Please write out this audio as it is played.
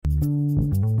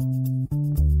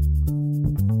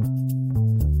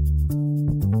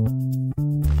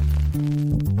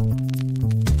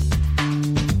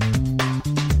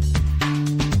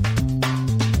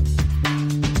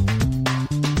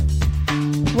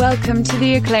Welcome to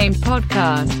the acclaimed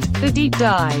podcast, The Deep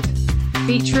Dive,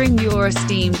 featuring your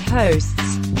esteemed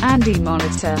hosts, Andy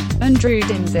Monitor and Drew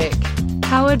Dinzik,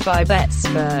 powered by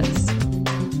BetSperts.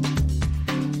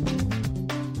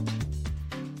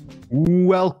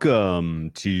 Welcome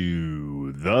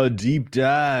to The Deep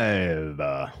Dive.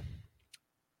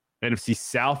 NFC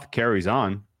South carries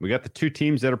on. We got the two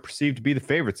teams that are perceived to be the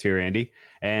favorites here, Andy.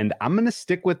 And I'm going to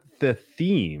stick with the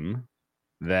theme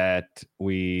that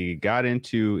we got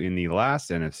into in the last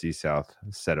NFC South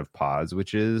set of pods,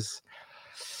 which is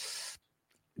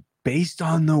based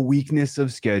on the weakness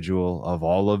of schedule of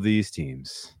all of these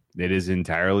teams. It is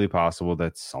entirely possible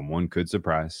that someone could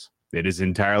surprise. It is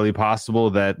entirely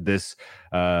possible that this,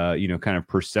 kind of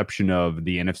perception of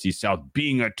the NFC South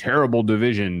being a terrible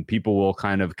division, people will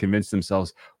kind of convince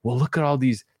themselves, well, look at all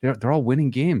these. They're all winning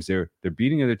games. They're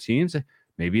beating other teams.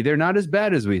 Maybe they're not as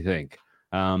bad as we think.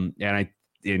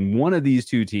 In one of these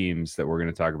two teams that we're going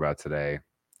to talk about today,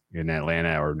 in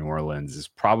Atlanta or New Orleans, is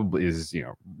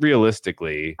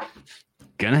realistically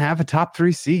going to have a top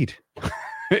 3 seed.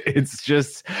 It's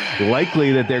just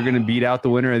likely that they're going to beat out the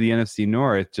winner of the NFC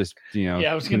North. Just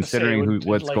I was considering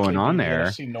what's going on there.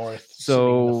 NFC North,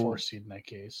 so the 4 seed in that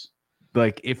case.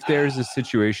 Like if there's a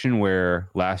situation where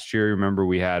last year, remember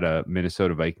we had a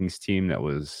Minnesota Vikings team that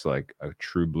was like a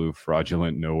true blue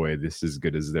fraudulent, no way this is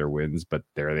good as their wins, but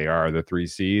there they are, the 3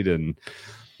 seed, and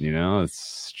it's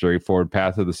straightforward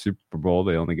path of the Super Bowl.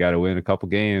 They only got to win a couple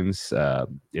games.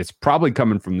 It's probably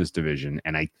coming from this division,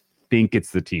 and I think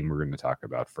it's the team we're going to talk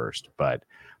about first. But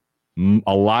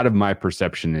a lot of my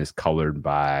perception is colored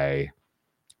by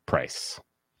price.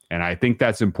 And I think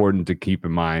that's important to keep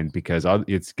in mind because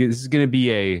this is going to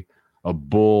be a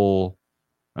bull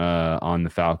on the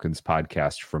Falcons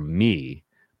podcast from me.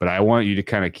 But I want you to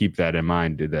kind of keep that in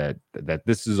mind that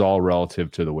this is all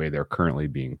relative to the way they're currently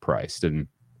being priced. And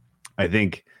I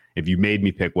think if you made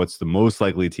me pick what's the most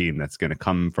likely team that's going to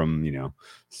come from,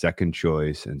 second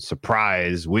choice and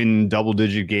surprise, win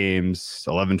double-digit games,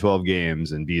 11, 12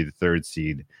 games, and be the 3rd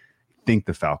seed, I think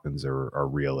the Falcons are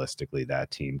realistically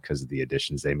that team because of the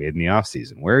additions they made in the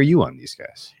offseason. Where are you on these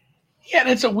guys? Yeah, and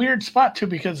it's a weird spot too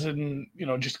because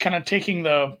just kind of taking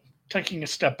a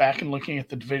step back and looking at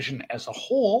the division as a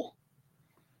whole,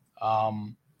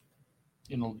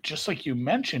 just like you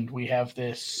mentioned, we have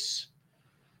this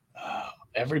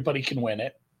everybody can win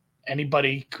it.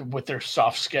 Anybody with their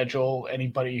soft schedule,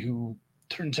 anybody who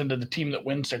turns into the team that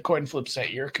wins their coin flips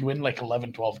that year can win like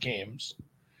 11, 12 games.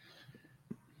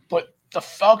 But the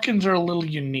Falcons are a little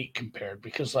unique compared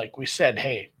because, like we said,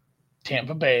 hey,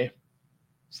 Tampa Bay,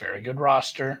 very good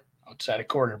roster outside of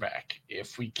quarterback.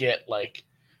 If we get like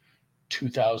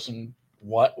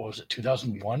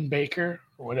 2001 Baker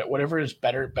or whatever his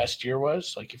best year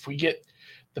was, like if we get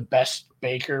the best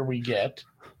Baker we get.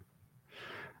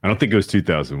 I don't think it was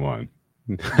 2001,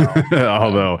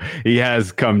 although he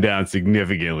has come down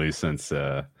significantly since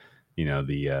the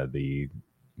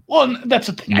Well, that's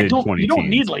the thing. You don't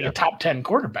need like a top 10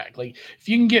 quarterback. Like if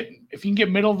you can get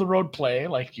middle of the road play,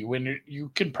 like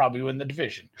you can probably win the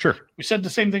division. Sure. We said the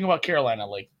same thing about Carolina.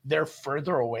 Like they're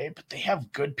further away, but they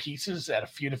have good pieces at a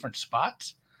few different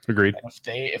spots. Agreed. And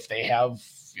if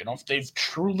they've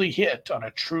truly hit on a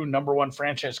true number 1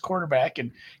 franchise quarterback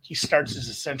and he starts his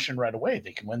ascension right away,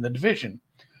 they can win the division.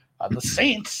 The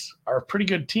Saints are a pretty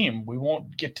good team. We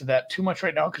won't get to that too much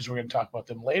right now because we're going to talk about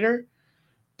them later.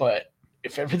 But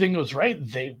if everything goes right,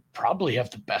 they probably have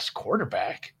the best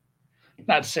quarterback.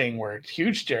 Not saying we're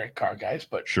huge Derek Carr guys,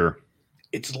 but sure,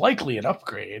 it's likely an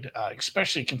upgrade,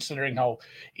 especially considering how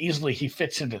easily he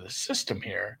fits into the system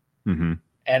here. Mm-hmm.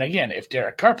 And again, if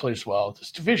Derek Carr plays well,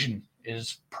 this division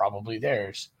is probably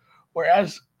theirs.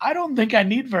 Whereas I don't think I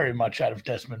need very much out of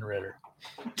Desmond Ridder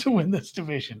to win this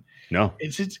division. No,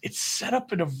 it's set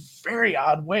up in a very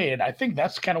odd way, and I think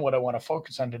that's kind of what I want to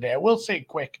focus on today. I will say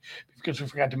quick because we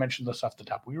forgot to mention this off the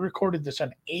top. We recorded this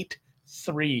on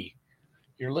 8/3.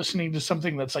 You're listening to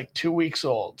something that's like 2 weeks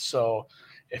old. So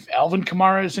if Alvin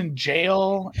Kamara is in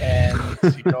jail and a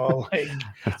bunch of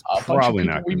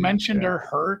people we mentioned are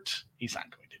hurt, he's not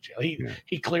going to jail.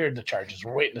 He cleared the charges.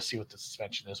 We're waiting to see what the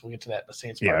suspension is. We'll get to that in the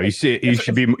Saints. Yeah, you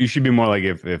should be more like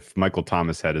if Michael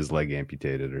Thomas had his leg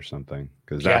amputated or something,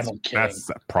 because that's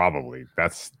probably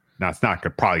not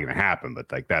probably going to happen, but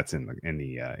like that's in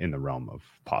the realm of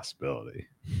possibility.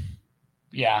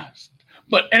 Yeah,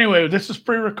 but anyway, this is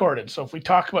pre-recorded, so if we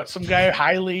talk about some guy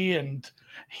highly and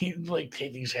He like, hey,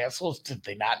 these assholes, did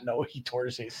they not know he tore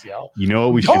his ACL? You know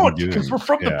what we should be doing? Because we're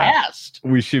from the past.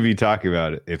 We should be talking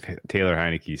about it if Taylor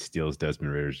Heineke steals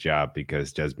Desmond Ridder's job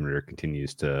because Desmond Ridder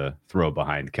continues to throw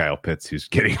behind Kyle Pitts, who's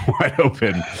getting wide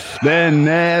open. Then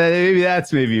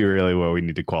maybe really what we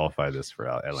need to qualify this for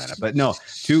Atlanta. But no,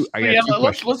 let's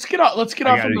get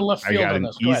off into left field on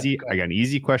this. I got an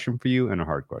easy question for you and a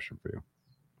hard question for you.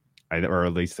 Or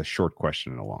at least a short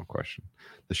question and a long question.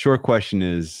 The short question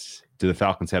is, do the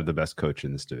Falcons have the best coach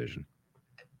in this division?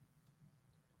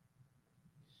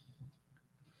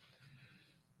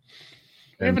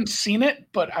 We haven't seen it,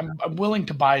 but I'm willing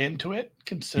to buy into it,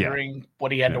 considering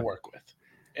what he had to work with.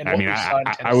 And I mean,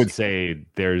 I would say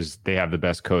they have the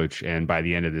best coach, and by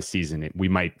the end of the season, we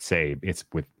might say it's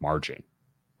with margin.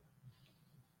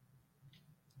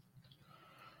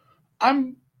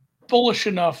 I'm bullish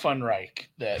enough on Reich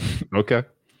that he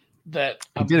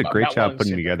did a great job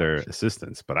putting together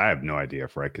assistants, but I have no idea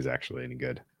if Reich is actually any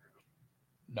good.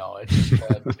 No, it's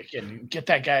just again, get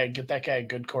that guy a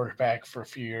good quarterback for a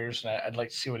few years, and I'd like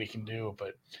to see what he can do.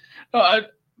 But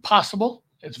possible,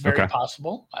 it's very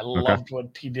possible. I loved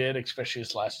what he did, especially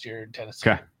his last year in Tennessee.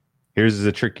 Okay, here's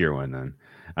a trickier one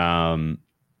then.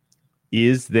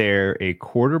 Is there a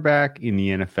quarterback in the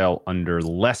NFL under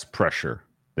less pressure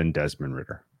than Desmond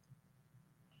Ridder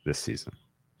this season?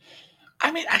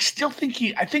 I mean, I still think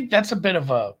I think that's a bit of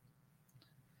a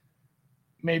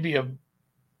bit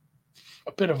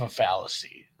of a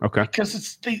fallacy. Okay.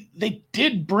 Because they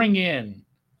did bring in,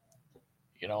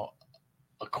 a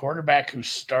quarterback who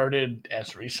started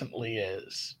as recently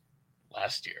as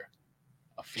last year,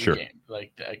 a few games,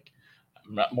 like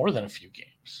not more than a few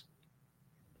games.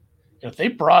 If they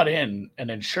brought in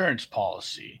an insurance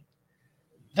policy,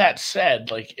 that said,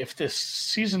 like if this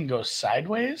season goes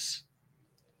sideways,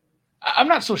 I'm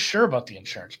not so sure about the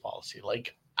insurance policy.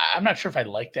 Like, I'm not sure if I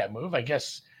like that move. I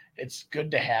guess it's good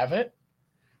to have it,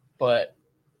 but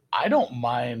I don't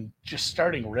mind just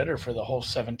starting Ridder for the whole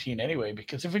 17 anyway,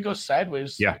 because if it goes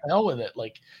sideways, hell with it.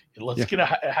 Like, let's get a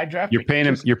high draft. You're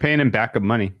paying him backup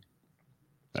money.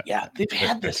 Yeah, they've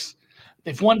had this.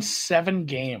 They've won 7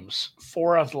 games,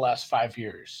 4 out of the last 5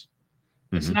 years.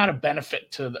 It's not a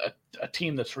benefit to a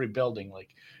team that's rebuilding. Like,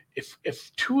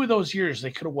 if 2 of those years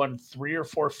they could have won 3 or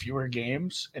 4 fewer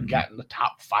games and gotten the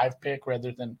top 5 pick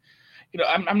rather than,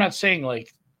 I'm not saying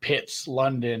like Pitts,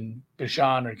 London,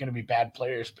 Bijan are going to be bad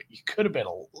players, but you could have been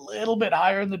a little bit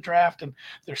higher in the draft. And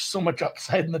there's so much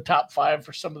upside in the top 5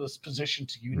 for some of those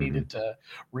positions you needed to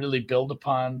really build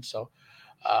upon. So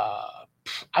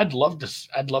I'd love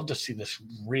to see this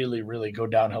really, really go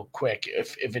downhill quick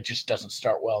if it just doesn't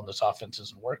start well and this offense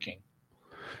isn't working.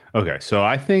 Okay, so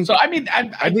I think. So I mean,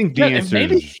 I think the answer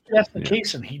maybe that's the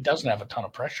case, and he doesn't have a ton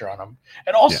of pressure on him.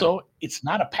 And also, it's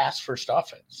not a pass-first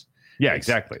offense. Yeah,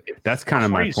 exactly. That's kind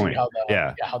of my point. How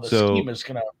the scheme is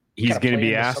going to. He's going to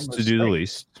be asked to do the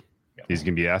least. He's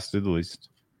going to be asked to do the least.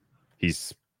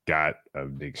 He's got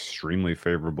an extremely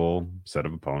favorable set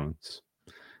of opponents.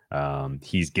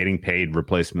 He's getting paid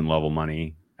replacement level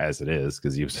money as it is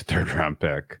because he was a 3rd-round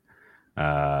pick.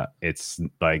 It's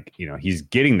like, he's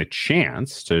getting the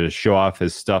chance to show off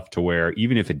his stuff to where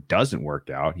even if it doesn't work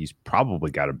out, he's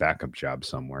probably got a backup job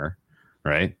somewhere,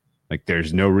 right? Like,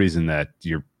 there's no reason that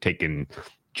you're taking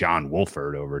John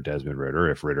Wolford over Desmond Ridder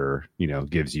if Ridder,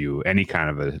 gives you any kind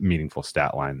of a meaningful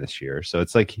stat line this year. So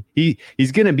it's like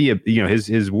he's going to be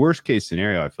his worst case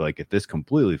scenario. I feel like if this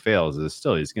completely fails, is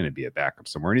still he's going to be a backup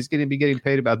somewhere, and he's going to be getting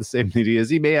paid about the same thing as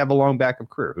he may have a long backup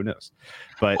career. Who knows?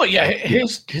 But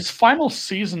his final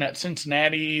season at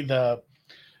Cincinnati, the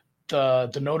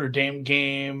Notre Dame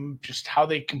game, just how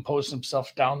they composed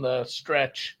themselves down the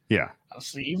stretch. Yeah.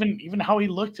 Honestly, even how he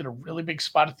looked at a really big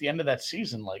spot at the end of that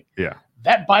season,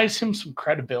 that buys him some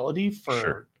credibility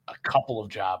for a couple of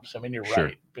jobs. I mean, you're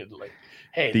right, but like,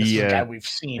 hey, this is a guy we've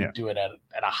seen do it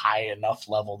at a high enough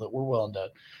level that we're willing to,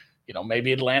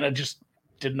 maybe Atlanta just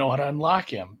didn't know how to unlock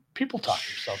him. People talk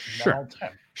themselves all the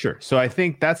time. Sure. So I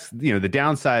think that's the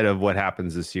downside of what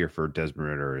happens this year for Desmond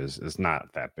Ridder is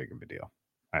not that big of a deal.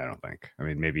 I don't think. I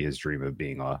mean, maybe his dream of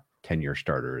being a 10-year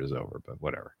starter is over, but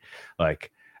whatever.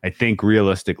 Like, I think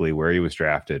realistically where he was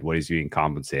drafted, what he's being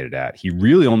compensated at, he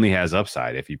really only has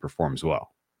upside if he performs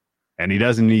well. And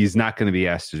he's not going to be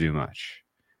asked to do much.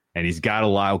 And he's got a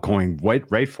lot going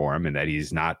right for him in that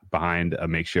he's not behind a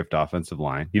makeshift offensive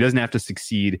line. He doesn't have to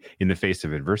succeed in the face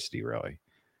of adversity, really.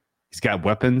 He's got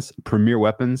weapons, premier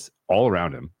weapons all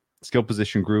around him. Skill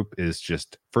position group is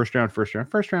just first round. Top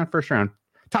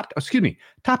 10.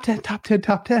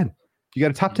 You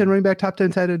got a top 10 running back, top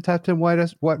 10 tight end, top 10 wide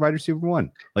receiver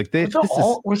 1. Like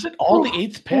was it all the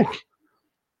 8th pick?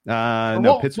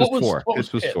 No, Pitts was 4.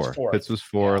 Pitts was 4. Pitts was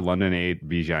 4. Yeah. London 8.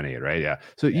 Bijan 8. Right? Yeah.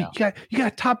 So you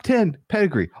got top 10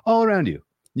 pedigree all around you.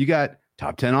 You got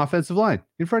top 10 offensive line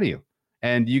in front of you,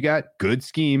 and you got good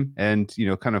scheme and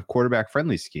kind of quarterback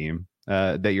friendly scheme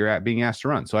that you're being asked to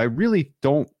run. So I really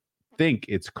don't think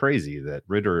it's crazy that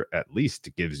Ridder at least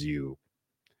gives you,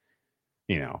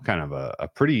 kind of a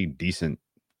pretty decent.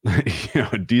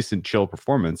 Decent chill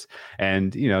performance,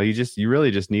 and you really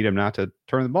just need him not to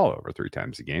turn the ball over 3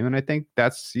 times a game. And I think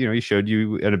that's he showed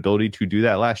you an ability to do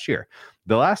that last year.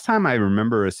 The last time I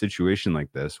remember a situation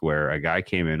like this where a guy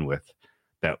came in with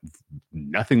that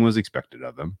nothing was expected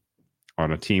of him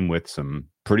on a team with some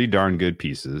pretty darn good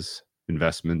pieces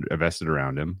invested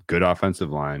around him, good offensive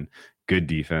line, good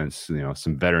defense,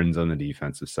 some veterans on the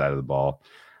defensive side of the ball,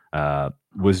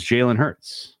 was Jalen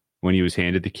Hurts. When he was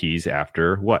handed the keys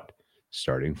after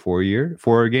starting 4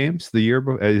 games,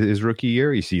 his rookie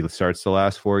year. You see, he starts the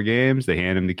last 4 games. They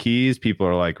hand him the keys. People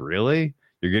are like, really?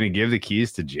 You're going to give the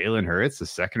keys to Jalen Hurts, the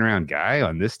 2nd-round guy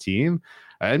on this team?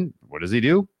 And what does he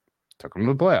do? Took him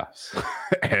to the playoffs.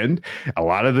 And a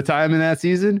lot of the time in that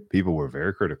season, people were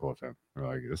very critical of him. They're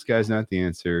like, this guy's not the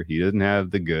answer. He doesn't have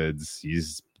the goods.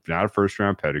 He's not a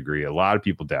first-round pedigree. A lot of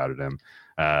people doubted him.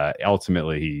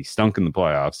 Ultimately, he stunk in the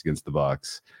playoffs against the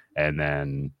Bucs. And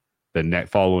then the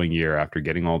following year, after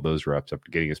getting all those reps,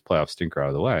 after getting his playoff stinker out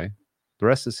of the way, the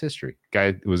rest is history.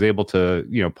 Guy was able to,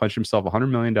 punch himself $100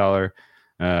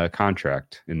 million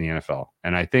contract in the NFL.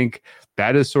 And I think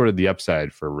that is sort of the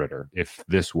upside for Ridder if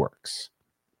this works.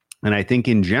 And I think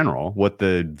in general, what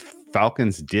the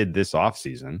Falcons did this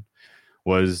offseason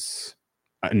was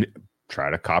try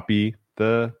to copy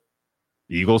the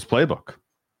Eagles playbook.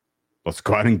 Let's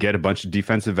go out and get a bunch of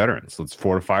defensive veterans. Let's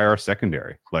fortify our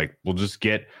secondary. We'll just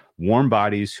get warm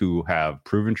bodies who have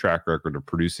proven track record of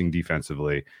producing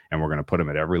defensively, and we're going to put them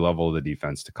at every level of the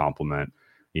defense to complement,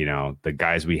 the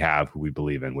guys we have who we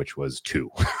believe in, which was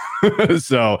 2.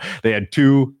 So they had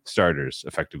 2 starters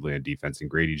effectively on defense, and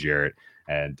Grady Jarrett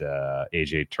and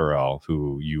AJ Terrell,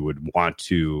 who you would want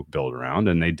to build around,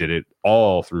 and they did it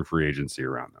all through free agency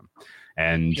around them.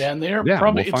 And they're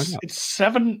probably it's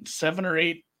 7 or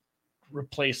 8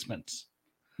 replacements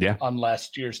on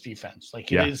last year's defense.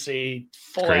 It is a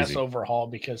full ass overhaul,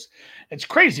 because it's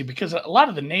crazy because a lot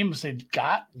of the names they've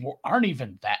got aren't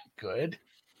even that good.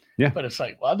 But it's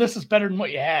like, well, this is better than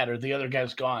what you had, or the other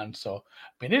guy's gone. So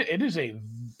I mean, it is a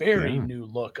very new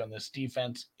look on this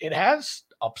defense. It has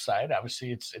upside.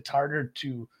 Obviously, it's harder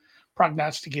to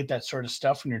prognosticate that sort of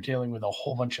stuff when you're dealing with a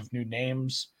whole bunch of new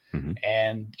names.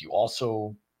 And you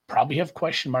also probably have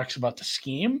question marks about the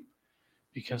scheme,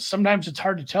 because sometimes it's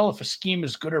hard to tell if a scheme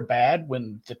is good or bad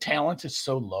when the talent is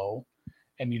so low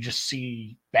and you just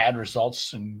see bad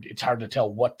results, and it's hard to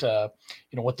tell what the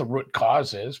root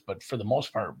cause is. But for the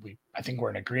most part, I think we're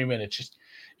in agreement. It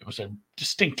was a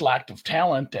distinct lack of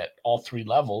talent at all 3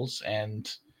 levels.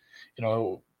 And,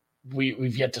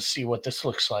 we've yet to see what this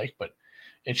looks like, but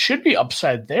it should be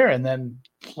upside there. And then,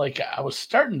 like I was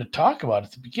starting to talk about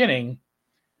at the beginning,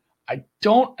 and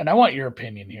I want your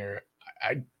opinion here.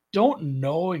 I don't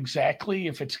know exactly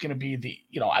if it's going to be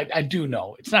I do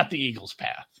know it's not the Eagles'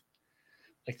 path.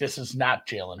 This is not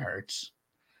Jalen Hurts.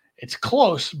 It's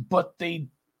close, but they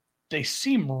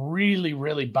seem really,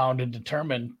 really bound and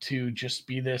determined to just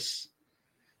be this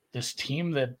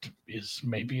team that is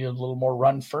maybe a little more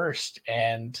run first.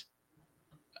 And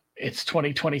it's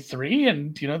 2023,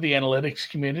 and the analytics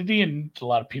community and a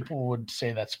lot of people would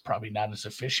say that's probably not as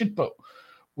efficient. But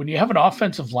when you have an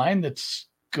offensive line that's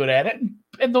good at it,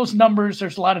 and those numbers,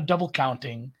 there's a lot of double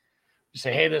counting. You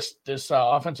say, hey, this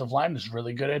offensive line is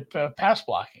really good at pass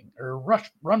blocking or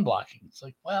run blocking. It's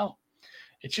like, well,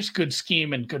 it's just good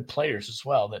scheme and good players as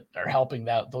well that are helping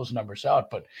those numbers out.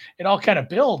 But it all kind of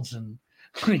builds, and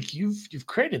you've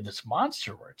created this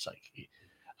monster where it's like,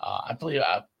 I believe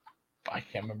I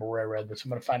can't remember where I read this. I'm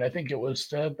going to find. I think it was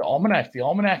the Almanac. The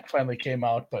Almanac finally came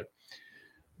out, but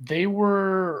they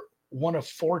were one of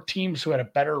 4 teams who had a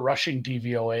better rushing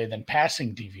DVOA than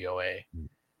passing DVOA.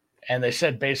 And they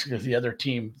said basically the other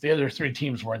 3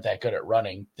 teams weren't that good at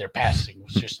running. Their passing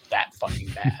was just that fucking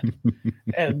bad.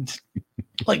 And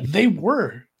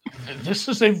this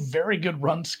is a very good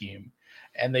run scheme.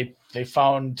 And they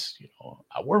found,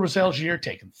 where was Algier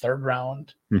taken? 3rd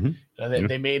round.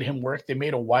 They made him work. They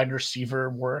made a wide receiver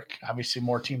work. Obviously,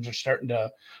 more teams are starting to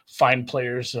find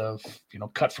players of,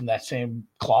 cut from that same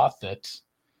cloth that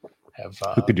have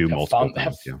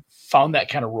found that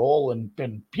kind of role and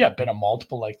been a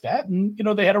multiple like that. And,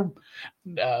 they had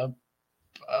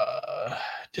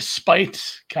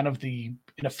despite kind of the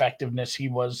ineffectiveness he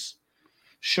was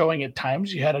showing at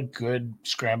times, you had a good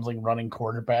scrambling running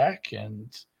quarterback,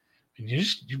 and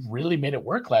You really made it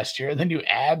work last year. And then you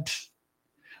add,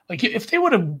 like, if they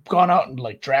would have gone out and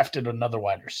like drafted another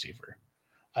wide receiver,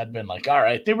 I'd been like, all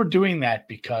right, they were doing that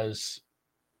because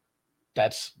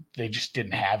they just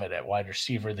didn't have it at wide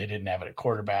receiver. They didn't have it at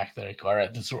quarterback. They're like, all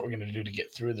right, this is what we're going to do to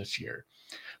get through this year.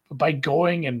 But by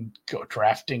going and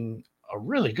drafting a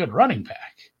really good running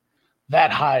back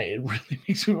that high, it really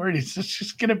makes me worried. It's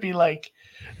just going to be like,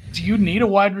 do you need a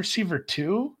wide receiver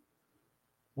too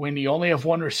when you only have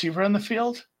one receiver on the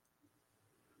field?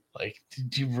 Like,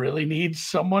 do you really need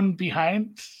someone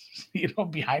behind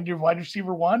your wide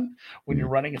receiver one when you're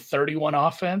running a 31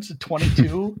 offense at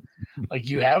 22? Like,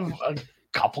 you have a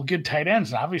couple good tight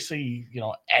ends. And obviously,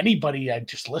 anybody I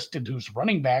just listed who's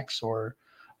running backs or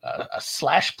a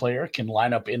slash player can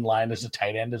line up in line as a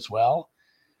tight end as well.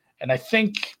 And I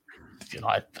think,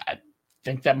 I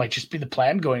think that might just be the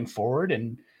plan going forward.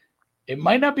 And it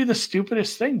might not be the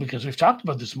stupidest thing because we've talked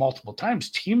about this multiple times.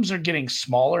 Teams are getting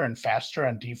smaller and faster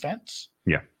on defense.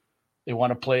 Yeah. They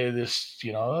want to play this,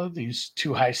 these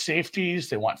two high safeties.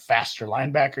 They want faster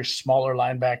linebackers, smaller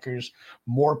linebackers,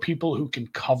 more people who can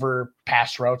cover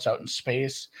pass routes out in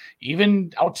space,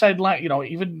 even outside line,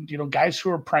 guys who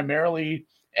are primarily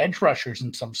edge rushers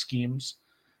in some schemes.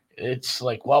 It's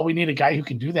like, well, we need a guy who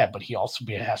can do that, but he also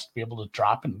has to be able to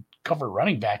drop and cover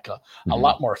running back a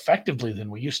lot more effectively than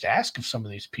we used to ask of some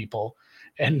of these people.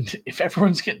 And if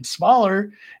everyone's getting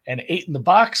smaller and 8 in the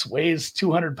box weighs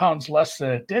 200 pounds less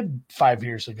than it did 5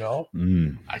 years ago,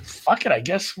 I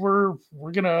guess we're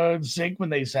going to zig when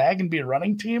they zag and be a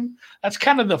running team. That's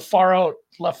kind of the far out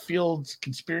left field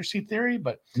conspiracy theory,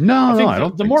 but I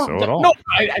don't think so at all. No,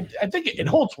 I think it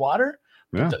holds water.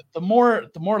 Yeah. The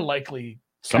more likely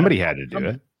somebody had to do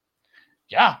it.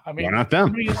 Yeah, I mean, why not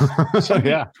them?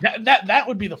 Yeah, that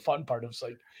would be the fun part. Of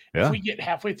like, if we get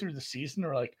halfway through the season,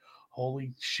 we're like,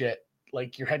 holy shit!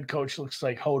 Like, your head coach looks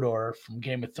like Hodor from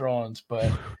Game of Thrones, but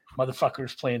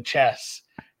motherfucker's playing chess.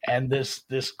 And this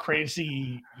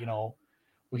crazy,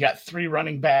 we got 3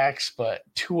 running backs, but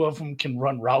 2 of them can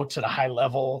run routes at a high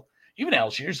level. Even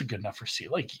Algier's a good enough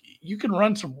receiver. Like, you can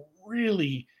run some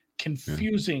really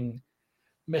confusing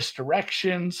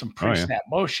misdirection, some pre-snap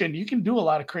motion. You can do a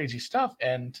lot of crazy stuff.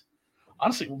 And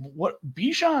honestly, what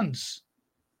Bijan's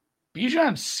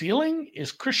ceiling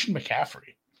is Christian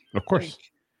McCaffrey. Of course.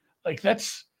 Like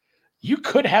that's, you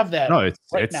could have that. No,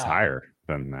 it's now. higher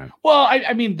than that. Well,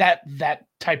 I mean that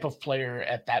type of player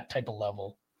at that type of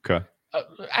level. Okay.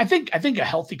 I think a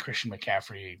healthy Christian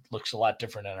McCaffrey looks a lot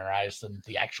different in our eyes than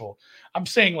the actual. I'm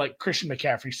saying like Christian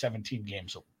McCaffrey 17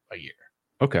 games a year.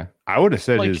 Okay. I would have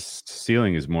said his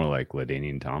ceiling is more like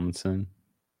LaDainian Tomlinson,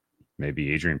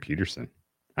 maybe Adrian Peterson.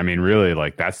 I mean, really,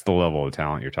 like that's the level of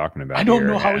talent you're talking about. I don't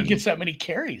know how he gets that many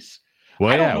carries. Well,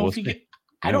 I don't know if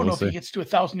he gets to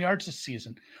 1,000 yards this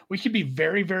season. We could be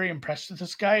very, very impressed with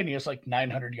this guy, and he has like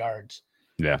 900 yards.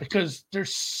 Yeah. Because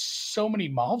there's so many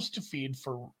mouths to feed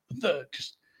for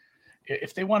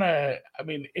if they want to. I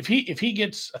mean, if he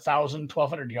gets 1,000,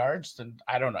 1,200 yards, then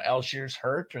I don't know. Algier's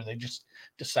hurt, or they just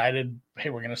decided, hey,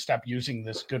 we're going to stop using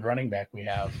this good running back we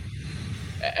have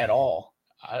at all.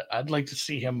 I'd like to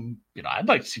see him. I'd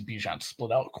like to see Bijan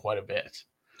split out quite a bit.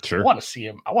 Sure. I want to see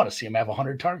him have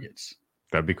 100 targets.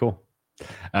 That'd be cool.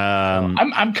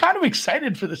 I'm kind of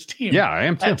excited for this team. Yeah, I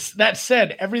am too. That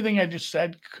said, everything I just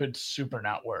said could super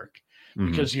not work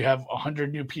because you have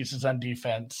 100 new pieces on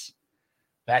defense.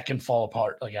 That can fall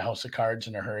apart like a house of cards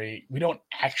in a hurry. We don't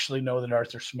actually know that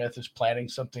Arthur Smith is planning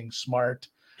something smart.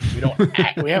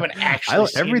 We haven't actually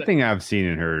seen everything I've seen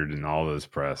and heard in all this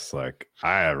press. Like,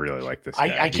 I really like this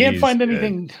guy. I can't find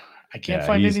anything. Good. I can't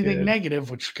find anything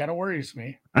negative, which kind of worries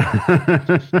me.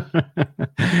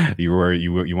 You want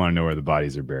to know where the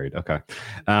bodies are buried. Okay.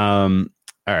 All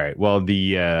right. Well,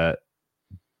 it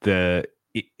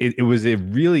was a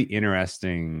really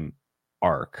interesting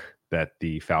arc that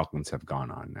the Falcons have gone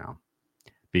on now,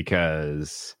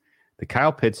 because the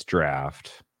Kyle Pitts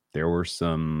draft, there were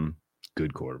some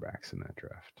good quarterbacks in that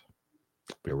draft.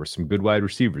 There were some good wide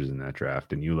receivers in that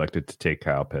draft, and you elected to take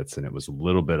Kyle Pitts, and it was a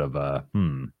little bit of a,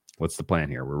 what's the plan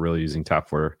here? We're really using top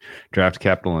 4 draft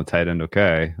capital and a tight end.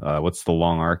 Okay. What's the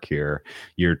long arc here?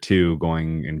 Year 2,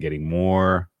 going and getting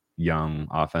more young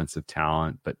offensive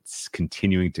talent, but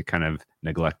continuing to kind of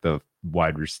neglect the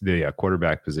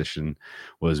quarterback position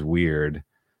was weird.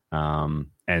 And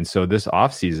so this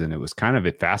offseason, it was kind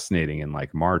of fascinating in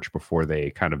like March, before they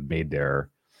kind of made their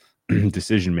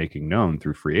decision-making known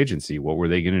through free agency. What were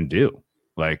they going to do?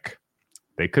 Like,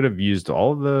 they could have used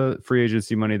all the free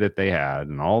agency money that they had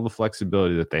and all the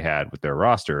flexibility that they had with their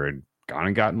roster and gone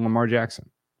and gotten Lamar Jackson,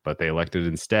 but they elected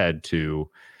instead to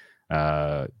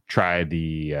try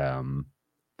the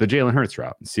the Jalen Hurts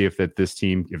route and see if this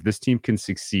team can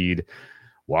succeed,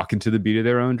 walk into the beat of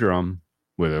their own drum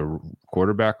with a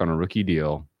quarterback on a rookie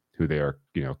deal who they are,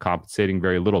 compensating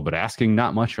very little, but asking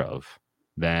not much of,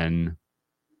 then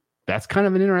that's kind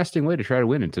of an interesting way to try to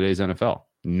win in today's NFL.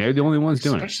 And they're the only ones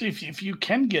doing it. Especially if you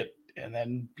can get, and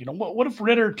then, what if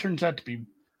Ridder turns out to be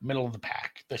middle of the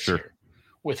pack this year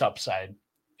with upside,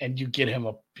 and you get him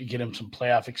some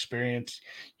playoff experience.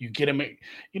 You get him,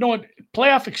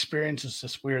 playoff experience is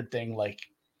this weird thing. Like,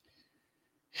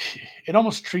 it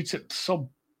almost treats it so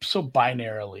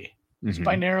binarily. Is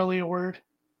binarily a word?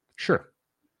 Sure.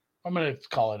 I'm going to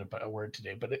call it a word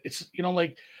today, but it's,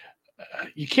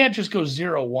 you can't just go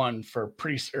 0-1 for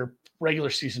or regular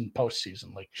season,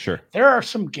 postseason. Like, sure, there are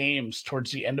some games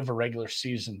towards the end of a regular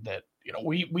season that,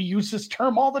 we use this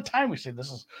term all the time. We say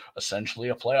this is essentially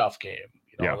a playoff game.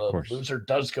 The loser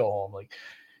does go home. Like,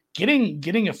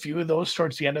 getting a few of those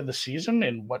towards the end of the season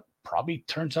in what probably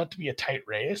turns out to be a tight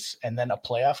race, and then a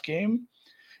playoff game,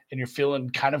 and you're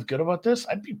feeling kind of good about this,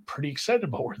 I'd be pretty excited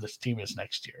about where this team is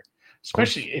next year.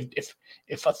 Especially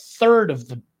if a third of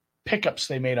the pickups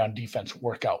they made on defense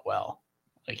work out well.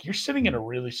 Like, you're sitting in a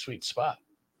really sweet spot.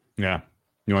 Yeah.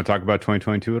 You want to talk about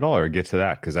 2022 at all, or get to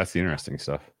that? Because that's the interesting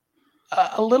stuff.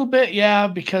 A little bit, yeah,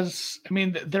 because,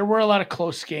 there were a lot of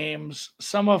close games.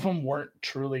 Some of them weren't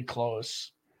truly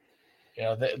close.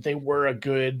 They were a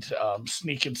good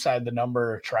sneak inside the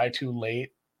number, try too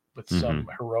late with some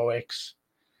heroics.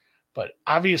 But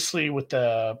obviously with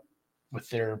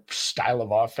their style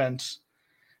of offense,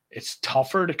 it's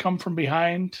tougher to come from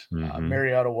behind.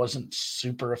 Mariota wasn't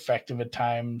super effective at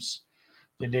times.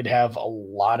 They did have a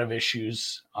lot of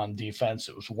issues on defense.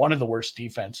 It was one of the worst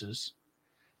defenses.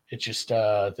 It just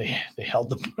they held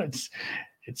the points.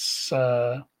 It's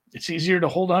easier to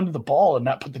hold on to the ball and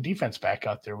not put the defense back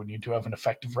out there when you do have an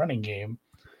effective running game.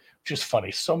 Which is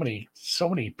funny. So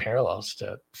many parallels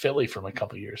to Philly from a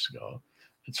couple of years ago.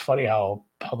 It's funny how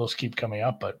those keep coming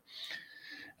up, but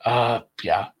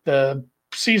the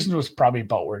season was probably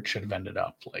about where it should have ended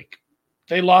up. Like,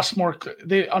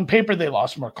 on paper they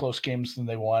lost more close games than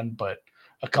they won, but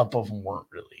a couple of them weren't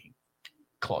really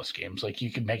close games. Like,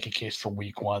 you could make a case for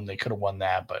week 1, they could have won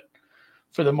that, but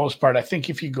for the most part, I think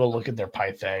if you go look at their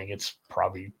Pythag, it's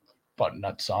probably about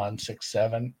nuts on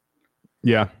 6-7.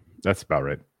 Yeah, that's about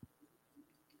right.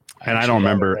 And I don't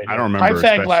remember. Right, I don't remember.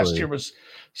 Pythag last year was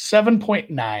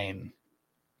 7.9.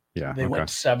 Yeah, they went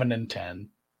 7-10.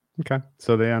 Okay,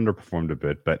 so they underperformed a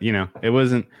bit, but it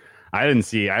wasn't. I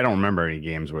don't remember any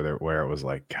games where it was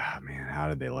like, God, man, how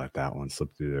did they let that one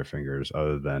slip through their fingers?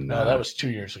 Other than that was 2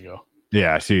 years ago.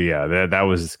 Yeah, that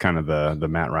was kind of the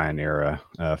Matt Ryan era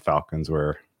Falcons,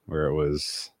 where it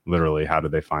was literally, how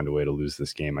did they find a way to lose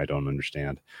this game? I don't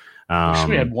understand. I wish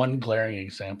we had one glaring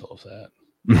example of that.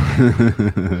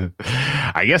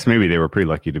 I guess maybe they were pretty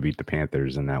lucky to beat the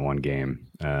Panthers in that one game.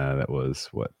 That was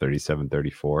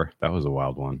 37-34. That was a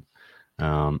wild one.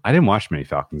 I didn't watch many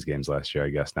Falcons games last year, I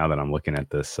guess, now that I'm looking at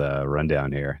this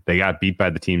rundown here. They got beat by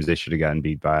the teams they should have gotten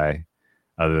beat by.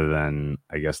 Other than,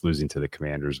 I guess, losing to the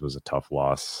Commanders was a tough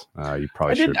loss. You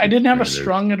probably I didn't have a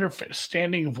strong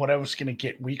understanding of what I was going to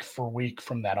get week for week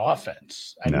from that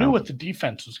offense. I knew what the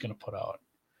defense was going to put out,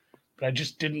 but I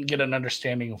just didn't get an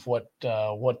understanding of what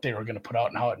they were going to put out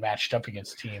and how it matched up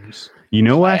against teams.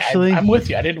 Actually, I'm with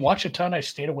you. I didn't watch a ton. I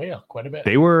stayed away quite a bit.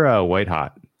 They were white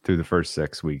hot through the first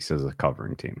 6 weeks as a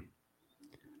covering team.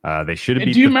 They should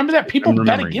have. Do you remember that people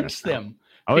bet against them?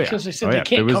 Because they said they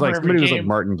can't cover every somebody game. was like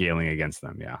martingaling against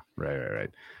them. Yeah, right.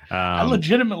 I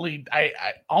legitimately, I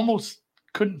almost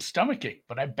couldn't stomach it,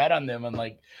 but I bet on them in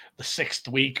like the 6th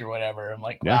week or whatever. I'm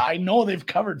like, well, I know they've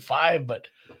covered 5, but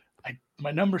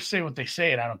my numbers say what they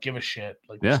say, and I don't give a shit.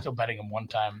 Like, we're still betting them one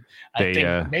time. I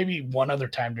think maybe one other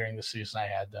time during the season I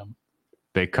had them.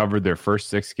 They covered their first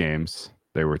 6 games.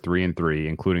 They were 3-3,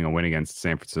 including a win against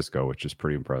San Francisco, which is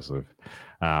pretty impressive.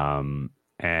 And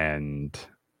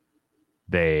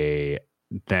they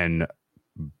then,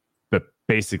 but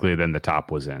basically then the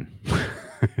top was in.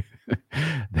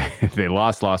 They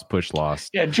lost, push, lost.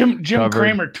 Yeah, Jim covered,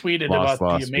 Kramer tweeted lost,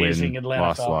 about the amazing win,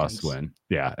 Atlanta Falcons. Win.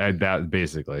 Yeah, that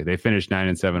basically. They finished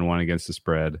 9-7, 1 against the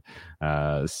spread,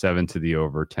 7 to the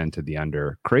over, 10 to the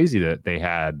under. Crazy that they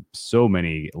had so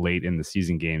many late in the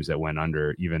season games that went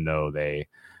under, even though they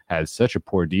had such a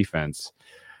poor defense.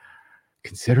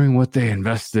 Considering what they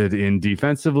invested in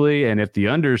defensively, and if the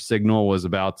under signal was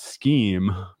about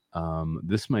scheme,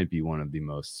 this might be one of the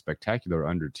most spectacular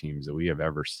under teams that we have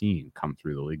ever seen come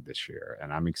through the league this year.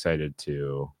 And I'm excited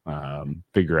to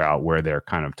figure out where their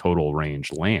kind of total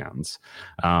range lands.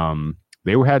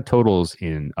 They had totals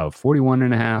of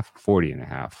 41.5,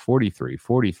 40.5, 43,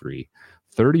 43,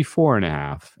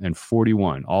 34.5, and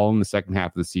 41, all in the second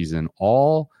half of the season.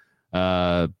 All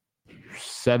 7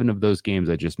 of those games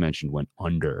I just mentioned went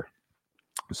under.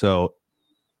 So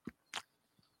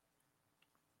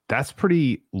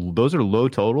those are low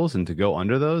totals, and to go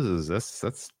under those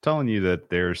that's telling you that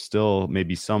there's still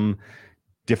maybe some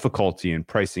difficulty in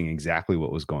pricing exactly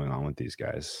what was going on with these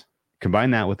guys.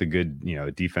 Combine that with a good,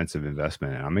 defensive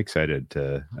investment, and I'm excited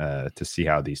to see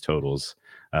how these totals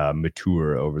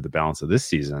mature over the balance of this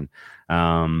season.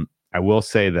 I will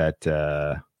say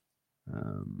that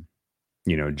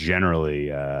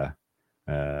generally, I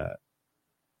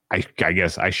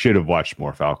guess I should have watched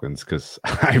more Falcons, because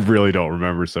I really don't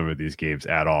remember some of these games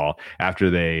at all after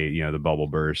they, the bubble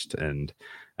burst and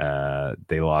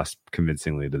they lost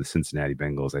convincingly to the Cincinnati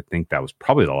Bengals. I think that was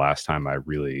probably the last time I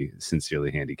really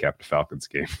sincerely handicapped a Falcons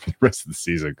game for the rest of the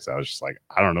season, because I was just like,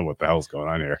 I don't know what the hell's going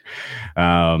on here.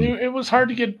 It was hard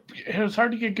to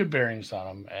get good bearings on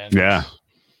them. And yeah.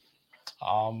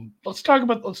 Let's talk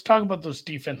about those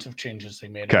defensive changes they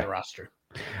made on the roster.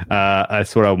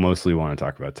 That's what I mostly want to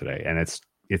talk about today. And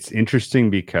it's interesting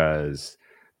because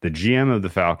the GM of the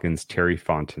Falcons, Terry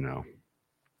Fontenot,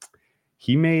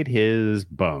 he made his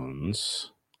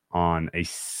bones on a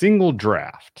single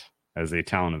draft as a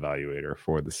talent evaluator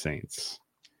for the Saints.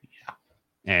 Yeah.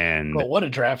 And what a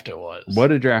draft it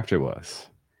was.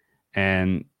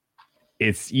 And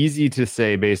it's easy to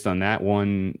say, based on that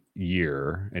one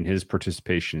year and his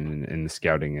participation in the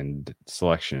scouting and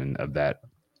selection of that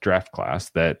draft class,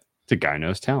 that the guy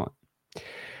knows talent.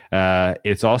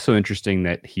 It's also interesting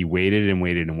that he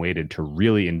waited to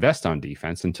really invest on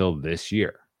defense until this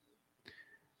year.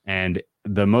 And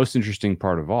the most interesting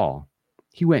part of all,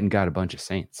 he went and got a bunch of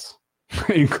Saints,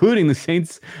 including the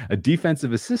Saints, a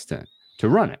defensive assistant to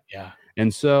run it. Yeah.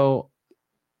 And so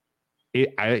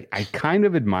I kind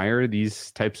of admire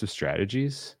these types of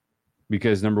strategies,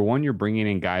 because number one, you're bringing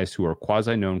in guys who are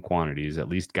quasi-known quantities, at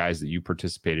least guys that you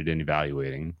participated in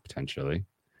evaluating potentially.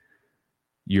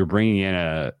 You're bringing in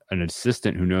an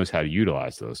assistant who knows how to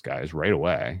utilize those guys right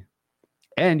away.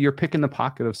 And you're picking the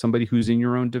pocket of somebody who's in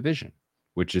your own division,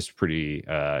 which is pretty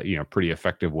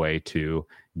effective way to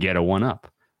get a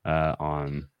one-up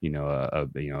on, a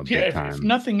big time. If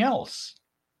nothing else.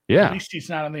 Yeah. At least he's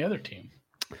not on the other team.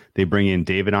 They bring in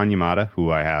David Onyemata,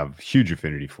 who I have huge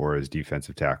affinity for as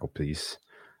defensive tackle piece.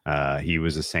 He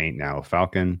was a Saint, now a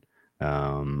Falcon.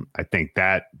 I think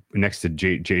that next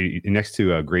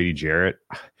to Grady Jarrett,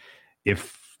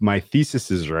 if my thesis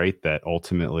is right, that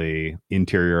ultimately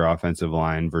interior offensive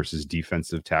line versus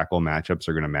defensive tackle matchups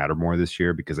are going to matter more this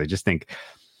year, because I think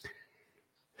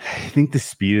the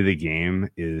speed of the game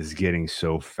is getting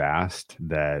so fast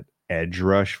that edge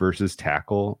rush versus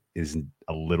tackle is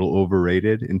a little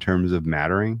overrated in terms of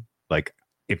mattering. Like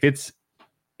if it's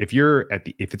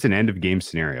an end of game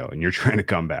scenario and you're trying to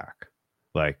come back,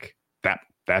 like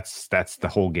that's the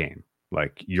whole game.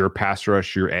 Like your pass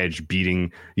rush, your edge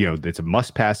beating, it's a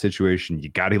must pass situation. You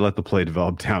got to let the play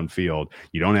develop downfield.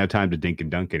 You don't have time to dink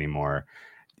and dunk anymore.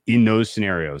 In those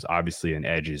scenarios, obviously an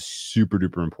edge is super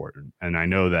duper important. And I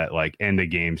know that like end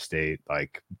of game state,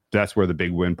 like that's where the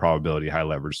big win probability, high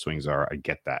leverage swings are. I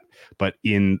get that. But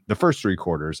in the first 3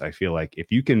 quarters, I feel like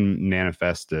if you can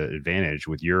manifest the advantage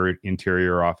with your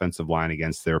interior offensive line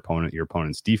against your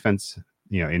opponent's defense,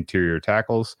 interior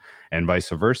tackles and vice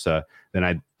versa, then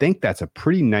I think that's a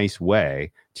pretty nice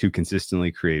way to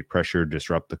consistently create pressure,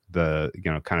 disrupt the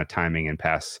kind of timing and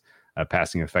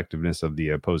passing effectiveness of the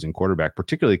opposing quarterback,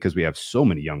 particularly because we have so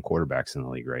many young quarterbacks in the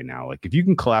league right now. Like if you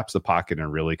can collapse the pocket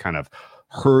and really kind of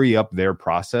hurry up their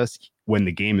process when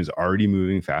the game is already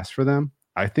moving fast for them,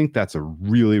 I think that's a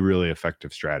really, really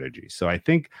effective strategy. So I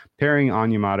think pairing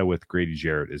Onyemata with Grady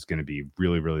Jarrett is going to be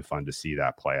really, really fun to see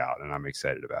that play out. And I'm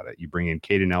excited about it. You bring in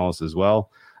Caden Ellis as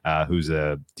well, who's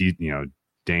a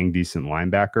dang decent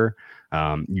linebacker.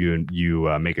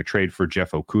 You make a trade for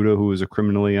Jeff Okudah, who is a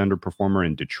criminally underperformer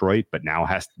in Detroit, but now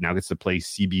gets to play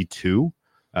CB2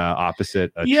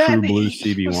 opposite a true blue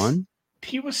CB1.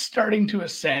 He was starting to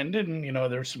ascend, and there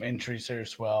were some injuries there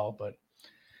as well. But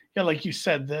yeah, like you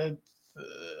said, the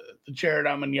Jared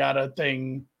Onyemata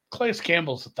thing. Calais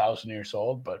Campbell's 1,000 years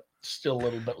old, but still a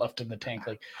little bit left in the tank.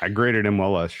 Like I graded him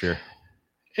well last year.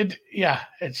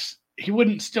 He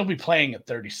wouldn't still be playing at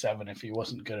 37 if he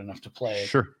wasn't good enough to play.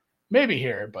 Sure. Maybe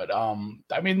here, but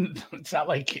it's not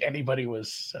like anybody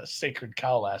was a sacred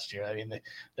cow last year. I mean,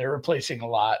 they're replacing a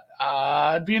lot.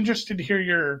 I'd be interested to hear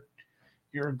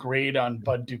your grade on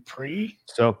Bud Dupree.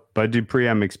 So Bud Dupree,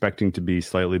 I'm expecting to be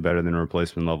slightly better than a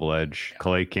replacement level edge.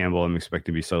 Calais Campbell, I'm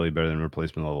expecting to be slightly better than a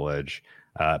replacement level edge.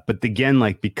 But again,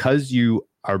 like because you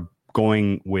are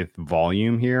going with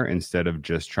volume here instead of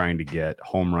just trying to get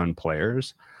home run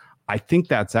players, I think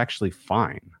that's actually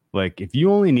fine. Like if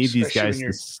you only need Especially these guys when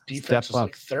your to defense step is up,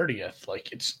 like 30th,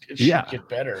 like it should get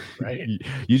better, right?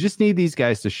 You just need these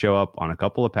guys to show up on a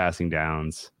couple of passing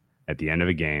downs at the end of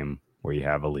a game where you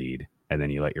have a lead, and then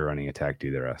you let your running attack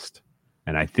do the rest.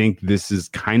 And I think this is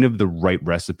kind of the right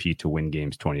recipe to win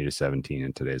games 20-17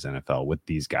 in today's NFL with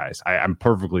these guys. I'm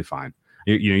perfectly fine.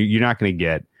 You're not going to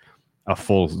get a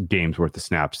full game's worth of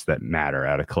snaps that matter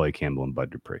out of Calais Campbell and Bud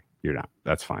Dupree. You're not.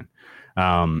 That's fine.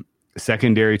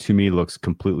 Secondary to me looks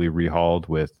completely rehauled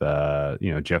with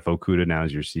Jeff Okudah now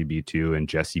as your CB2 and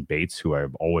Jesse Bates, who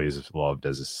I've always loved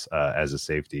as a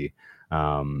safety.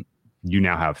 You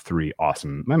now have three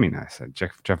awesome. I mean, I said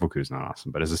Jeff Okudah's not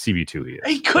awesome, but as a CB2 he is.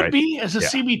 He could be as a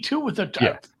CB2 with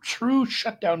a true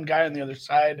shutdown guy on the other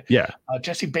side. Yeah,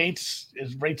 Jesse Bates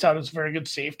rates out as a very good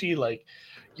safety. Like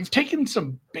you've taken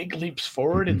some big leaps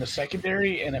forward in the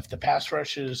secondary, and if the pass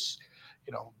rush is,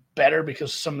 better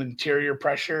because of some interior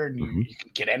pressure, and you can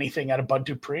get anything out of Bud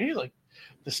Dupree, like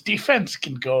this defense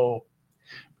can go.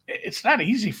 It's not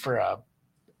easy for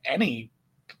any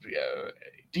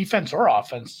defense or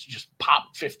offense to just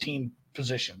pop 15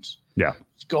 positions. Yeah,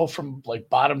 go from like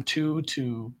bottom 2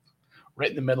 to right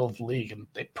in the middle of the league, and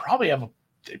they probably have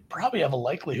a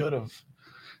likelihood of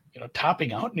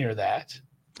topping out near that.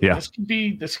 Yeah, this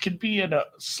could be in a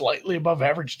slightly above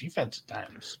average defense at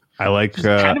times. I like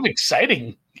kind of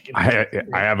exciting. I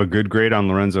have a good grade on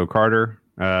Lorenzo Carter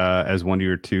as one of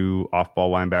your two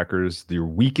off-ball linebackers. The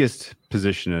weakest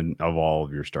position of all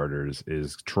of your starters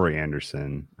is Troy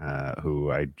Anderson,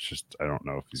 who I don't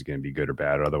know if he's going to be good or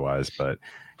bad otherwise, but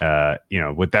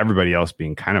with everybody else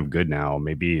being kind of good now,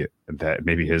 maybe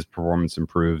his performance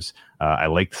improves. I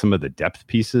like some of the depth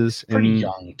pieces. Pretty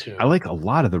young too. I like a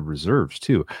lot of the reserves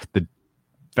too. The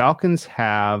Falcons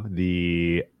have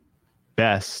the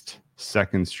best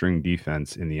second string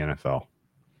defense in the NFL.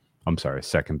 I'm sorry,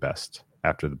 second best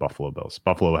after the Buffalo Bills.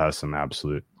 Buffalo has some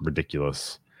absolute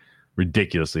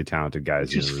ridiculously talented guys.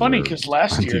 Which is funny because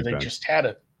last year they just had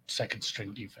a second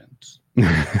string defense.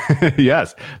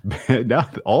 Yes, now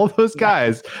all those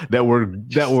guys that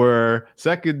were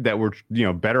second, that were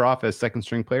better off as second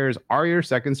string players are your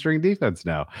second string defense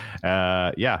now.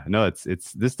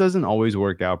 It's this doesn't always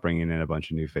work out bringing in a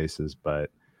bunch of new faces, but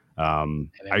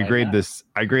I grade this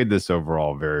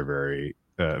overall very, very,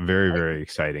 very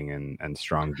exciting and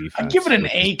strong defense. I give it an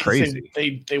A because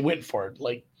they went for it.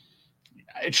 Like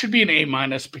it should be an A-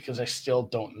 because I still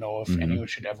don't know if anyone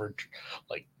should ever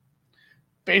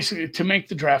basically to make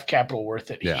the draft capital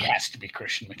worth it. He has to be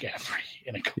Christian McCaffrey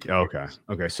in a couple.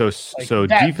 Okay. So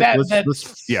defense.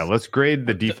 Let's grade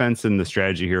the defense and the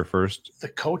strategy here first. The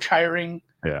coach hiring.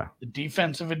 Yeah. The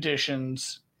defensive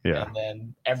additions. Yeah. And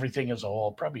then everything as a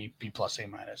whole, probably B+,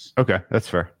 A-. Okay, that's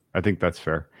fair. I think that's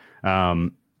fair.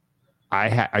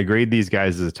 I grade these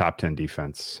guys as a top 10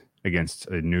 defense against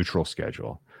a neutral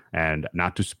schedule, and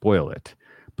not to spoil it,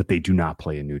 but they do not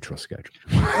play a neutral schedule.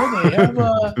 Well, they have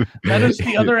that is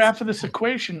the other half of this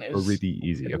equation. Is really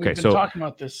easy. Okay, we've been talking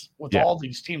about this with all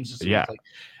these teams.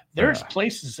 There's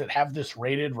places that have this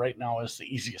rated right now as the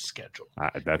easiest schedule.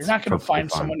 You're not going to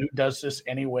find someone who does this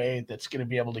anyway that's going to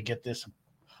be able to get this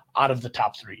out of the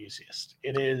top 3 easiest.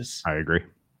 It is. I agree.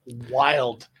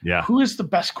 Wild. Yeah. Who is the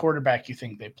best quarterback you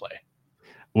think they play?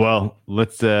 Well,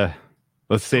 let's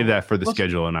save that for the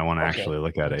schedule, and I want to actually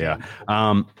look at it. Yeah.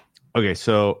 Okay.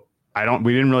 So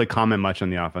we didn't really comment much on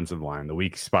the offensive line. The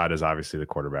weak spot is obviously the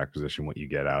quarterback position, what you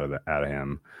get out of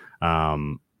him.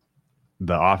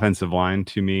 The offensive line,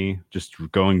 to me, just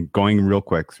going real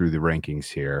quick through the rankings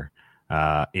here.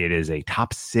 It is a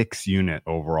top 6 unit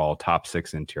overall, top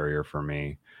 6 interior for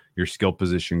me. Your skill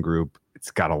position group,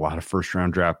 it's got a lot of first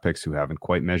round draft picks who haven't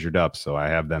quite measured up, so I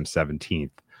have them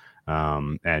 17th.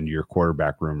 And your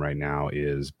quarterback room right now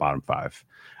is bottom 5.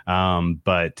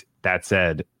 But that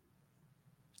said,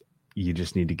 you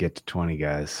just need to get to 20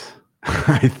 guys.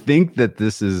 I think that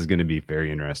this is going to be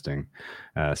very interesting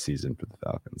season for the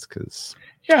Falcons because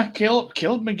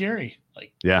Caleb McGarry,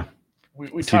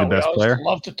 we talk the best player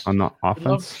on the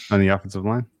offensive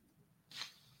line.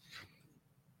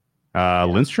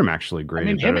 Lindstrom actually great.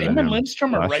 I mean, him and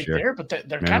Lindstrom are right there, but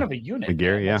they're kind of a unit.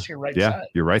 McGarry, That's your right side.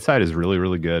 Your right side is really,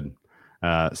 really good.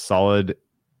 Solid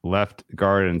left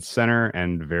guard and center,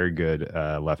 and very good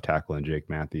left tackle in Jake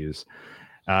Matthews.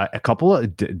 A couple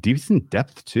of decent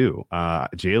depth too.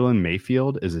 Jalen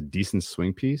Mayfield is a decent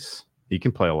swing piece. He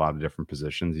can play a lot of different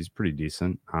positions. He's pretty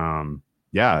decent. I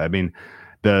mean,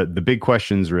 the big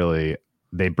questions really,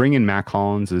 they bring in Mac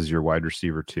Hollins as your wide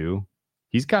receiver too.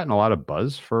 He's gotten a lot of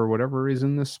buzz for whatever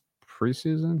reason this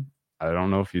preseason. I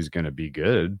don't know if he's going to be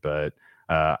good, but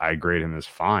I grade him as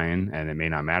fine, and it may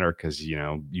not matter because, you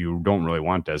don't really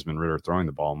want Desmond Ridder throwing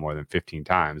the ball more than 15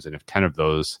 times. And if 10 of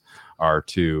those are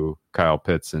to Kyle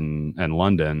Pitts and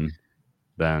London,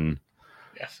 then,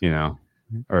 yes.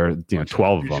 Or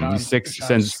 12 of them. Send 6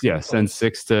 to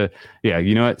 6 to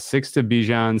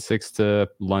Bijan, 6 to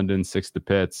London, 6 to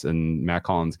Pitts, and Matt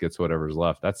Collins gets whatever's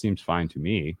left. That seems fine to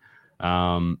me.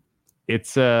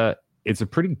 It's a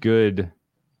pretty good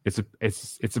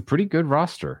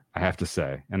roster, I have to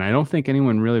say, and I don't think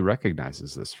anyone really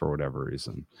recognizes this for whatever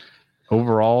reason.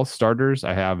 Overall starters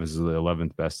I have is the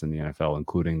 11th best in the NFL,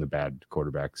 including the bad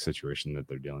quarterback situation that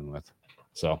they're dealing with.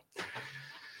 So.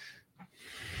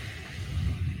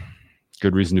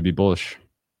 Good reason to be bullish.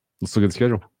 Let's look at the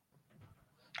schedule.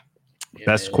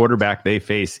 Best quarterback they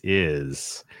face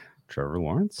is Trevor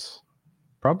Lawrence,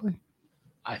 probably.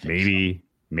 I think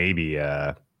maybe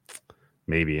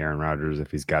Aaron Rodgers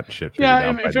if he's got shit.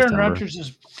 Yeah, if Aaron Rodgers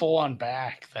is full on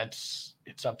back, it's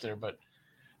up there. But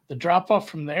the drop off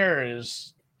from there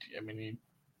is,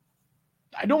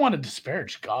 I don't want to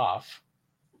disparage Goff.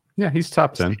 Yeah, he's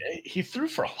top 10. He threw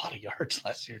for a lot of yards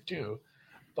last year too.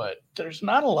 But there's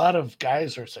not a lot of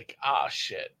guys where it's like,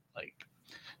 shit. Like,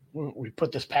 we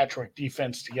put this patchwork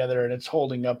defense together and it's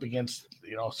holding up against,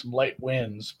 some light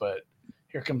winds. But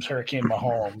here comes Hurricane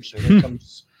Mahomes. Or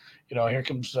here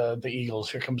comes, the Eagles.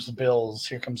 Here comes the Bills.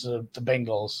 Here comes the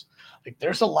Bengals. Like,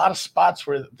 there's a lot of spots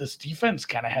where this defense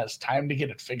kind of has time to get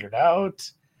it figured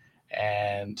out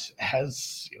and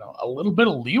has, a little bit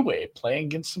of leeway playing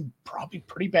against some probably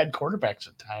pretty bad quarterbacks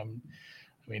at time.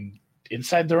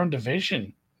 Inside their own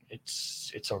division.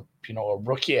 It's a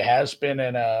rookie has been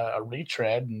and a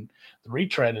retread, and the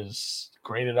retread is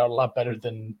graded out a lot better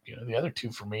than the other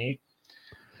two for me.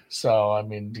 So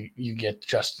you get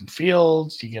Justin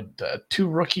Fields, you get 2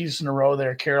 rookies in a row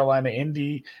there, Carolina,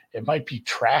 Indy. It might be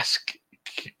Trask,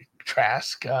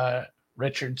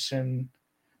 Richardson,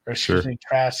 or excuse me,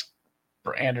 Trask,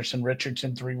 Anderson,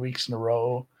 Richardson 3 weeks in a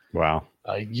row. Wow.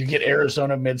 You get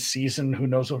Arizona mid-season. Who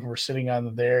knows what we're sitting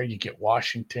on there? You get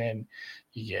Washington.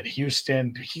 You get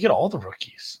Houston. You get all the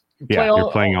rookies.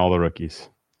 You're playing all the rookies.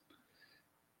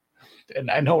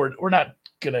 And I know we're not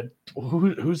gonna.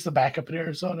 Who's the backup in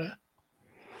Arizona?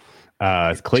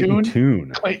 It's Clayton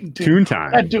Tune. Clayton Tune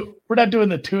time. We're not doing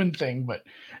the Tune thing, but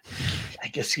I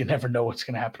guess you never know what's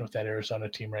going to happen with that Arizona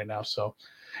team right now. So,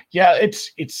 yeah,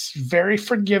 it's very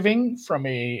forgiving from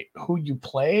who you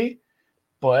play.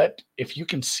 But if you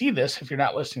can see this, if you're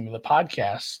not listening to the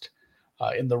podcast,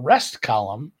 in the rest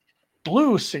column,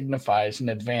 blue signifies an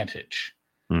advantage.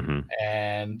 Mm-hmm.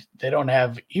 And they don't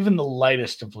have even the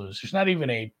lightest of blues. There's not even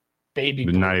a baby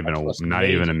blue. Not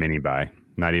even a mini buy.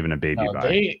 Not even a baby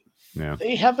buy.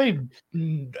 They have a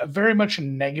very much a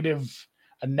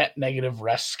net negative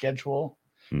rest schedule.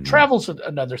 Mm-hmm. Travel's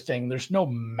another thing. There's no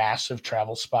massive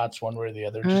travel spots one way or the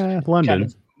other. Just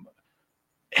London.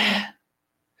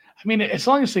 As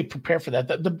long as they prepare for that.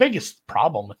 The biggest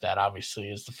problem with that,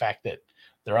 obviously, is the fact that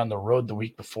they're on the road the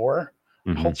week before.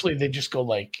 Mm-hmm. Hopefully they just go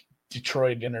like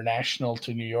Detroit International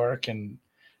to New York and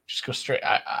just go straight.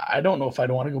 I don't know if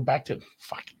I'd want to go back to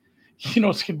it's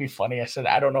going to be funny. I said,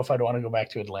 I don't know if I'd want to go back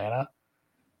to Atlanta.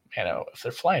 If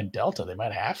they're flying Delta, they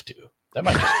might have to. That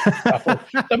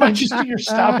might just be your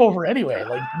stopover anyway.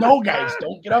 Like, no, guys,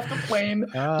 don't get off the plane.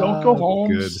 Don't go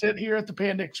home. Good. Sit here at the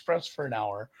Panda Express for an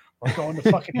hour. We're going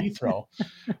to fucking Heathrow.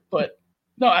 But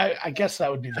no, I guess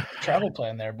that would be the travel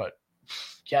plan there. But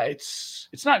yeah, it's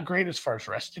not great as far as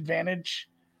rest advantage.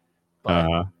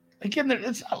 But again,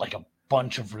 it's not like a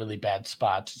bunch of really bad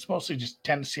spots. It's mostly just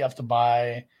Tennessee off the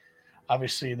bye.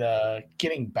 Obviously, the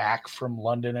getting back from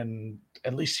London, and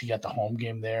at least you got the home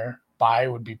game there. Bye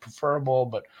would be preferable,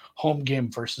 but home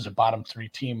game versus a bottom 3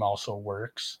 team also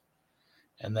works.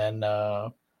 And then,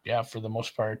 for the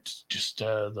most part, just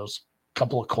those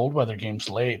couple of cold weather games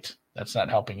late. That's not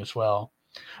helping as well.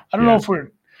 I don't know if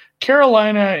we're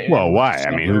Carolina. Well, why?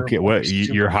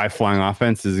 Your high flying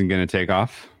offense isn't going to take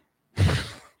off?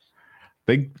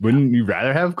 Wouldn't you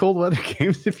rather have cold weather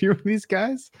games if you're these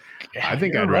guys? Yeah, I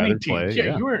think I'd rather play.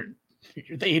 Yeah, you're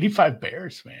the 85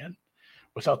 Bears, man,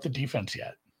 without the defense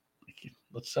yet.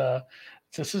 This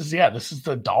is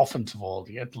the Dolphins of old.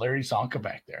 You got Larry Zonka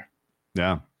back there.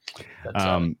 Yeah.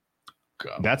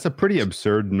 That's a pretty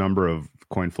absurd number of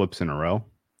coin flips in a row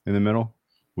in the middle.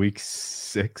 Week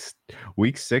 6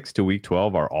 to week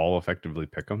 12 are all effectively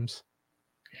pick'ems.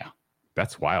 Yeah.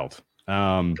 That's wild.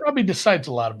 Probably decides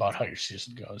a lot about how your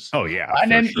season goes. Oh yeah.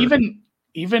 And then sure.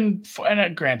 even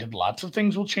granted, lots of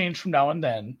things will change from now and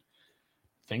then.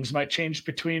 Things might change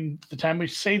between the time we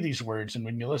say these words and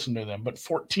when you listen to them, but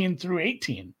 14 through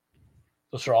 18,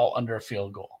 Those are all under a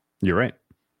field goal. You're right.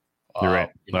 You're right.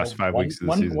 Last 5 weeks of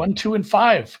the season. 1, 2, and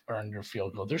 5 are under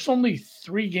field goal. There's only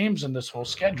 3 games in this whole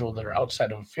schedule that are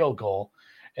outside of a field goal,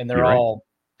 and they're all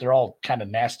kind of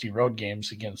nasty road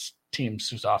games against teams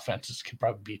whose offenses can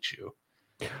probably beat you.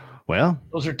 Well,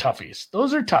 those are toughies.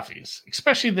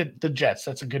 Especially the Jets.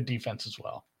 That's a good defense as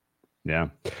well. Yeah.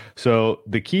 So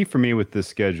the key for me with this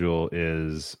schedule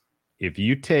is if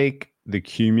you take the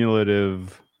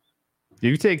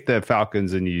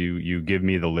Falcons and you give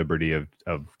me the liberty of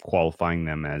qualifying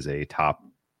them as a top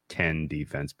 10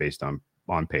 defense based on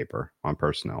paper, on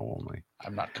personnel only.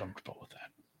 I'm not comfortable with that.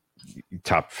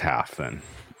 Top half, then.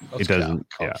 It doesn't.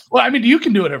 Yeah. Well, I mean, you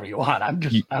can do whatever you want. I'm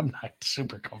not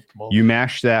super comfortable. You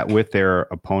mash that with their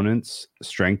opponent's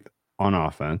strength on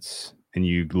offense, and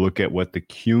you look at what the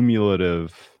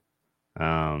cumulative,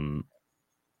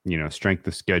 strength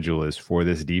of schedule is for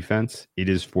this defense. It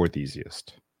is 4th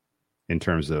easiest in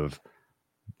terms of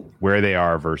where they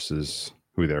are versus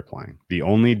who they're playing. The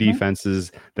only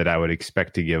defenses that I would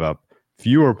expect to give up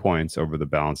fewer points over the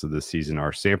balance of the season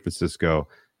are San Francisco,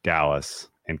 Dallas,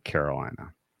 and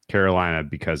Carolina. Carolina,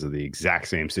 because of the exact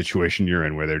same situation you're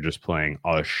in, where they're just playing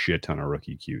a shit ton of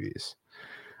rookie QBs.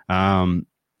 I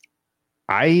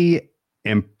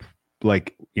am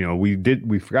like,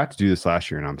 we forgot to do this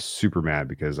last year, and I'm super mad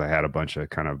because I had a bunch of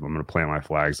I'm going to plant my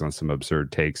flags on some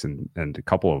absurd takes, and a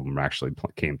couple of them actually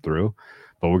came through,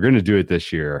 but we're going to do it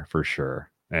this year for sure.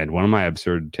 And one of my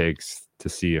absurd takes, to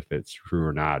see if it's true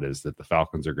or not, is that the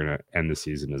Falcons are going to end the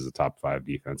season as a top 5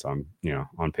 defense on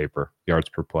paper, yards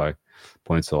per play,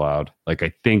 points allowed. Like,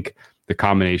 I think the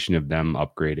combination of them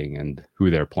upgrading and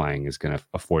who they're playing is going to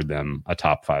afford them a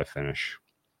top 5 finish.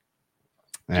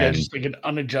 And just like an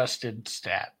unadjusted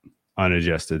stat,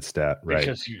 right?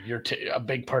 Because a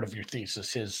big part of your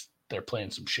thesis is they're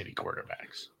playing some shitty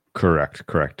quarterbacks.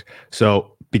 Correct.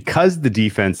 So because the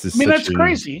defense is, that's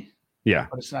crazy. Yeah,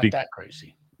 but it's not that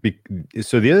crazy.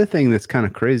 So the other thing that's kind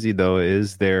of crazy though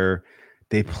is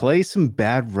they play some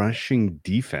bad rushing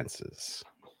defenses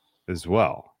as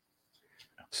well.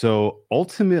 So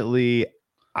ultimately,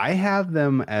 I have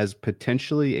them as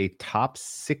potentially a top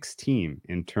 6 team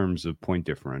in terms of point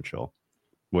differential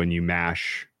when you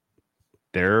mash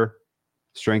their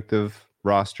strength of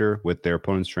roster with their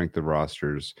opponent's strength of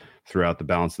rosters throughout the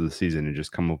balance of the season and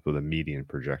just come up with a median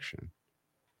projection.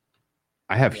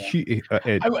 I have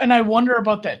and I wonder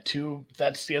about that too.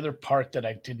 That's the other part that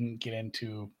I didn't get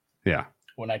into. Yeah.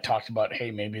 When I talked about,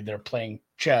 hey, maybe they're playing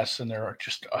chess and they're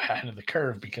just ahead of the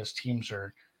curve because teams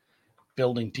are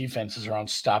building defenses around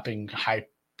stopping high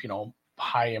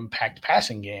impact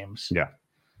passing games. Yeah.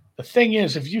 The thing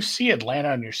is, if you see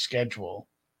Atlanta on your schedule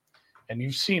and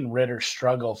you've seen Ridder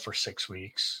struggle for 6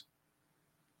 weeks,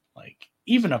 like,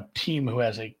 even a team who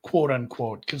has a quote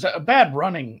unquote, because a bad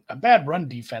run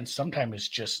defense sometimes is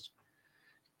just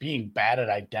being bad at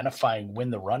identifying when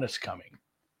the run is coming,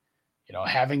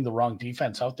 having the wrong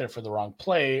defense out there for the wrong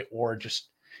play, or just,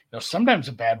 sometimes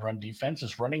a bad run defense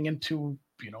is running into,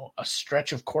 a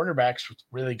stretch of quarterbacks with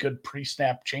really good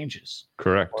pre-snap changes.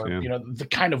 Correct. Or, yeah. The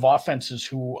kind of offenses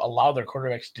who allow their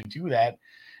quarterbacks to do that.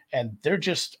 And they're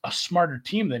just a smarter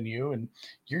team than you, and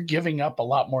you're giving up a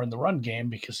lot more in the run game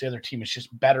because the other team is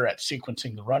just better at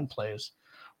sequencing the run plays.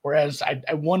 Whereas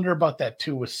I wonder about that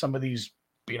too with some of these,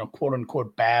 quote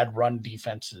unquote bad run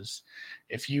defenses.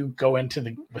 If you go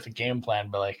into with a game plan,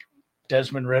 but like,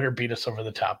 Desmond Ridder beat us over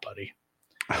the top, buddy,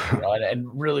 and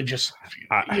really just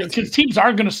because teams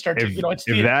are going to start to, it's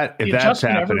the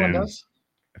adjustment everyone does.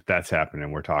 If that's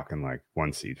happening, we're talking like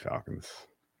 1 seed Falcons.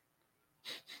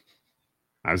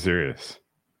 I'm serious.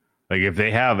 Like, if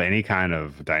they have any kind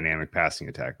of dynamic passing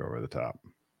attack over the top.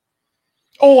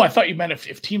 Oh, I thought you meant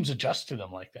if teams adjust to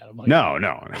them like that. I'm like, no. I'm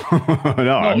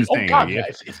just saying. God,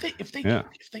 guys, if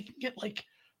they can get like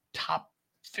top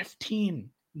 15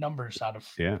 numbers out of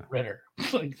Ridder,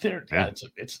 like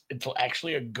it's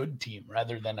actually a good team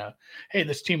rather than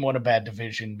this team won a bad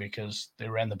division because they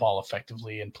ran the ball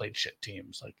effectively and played shit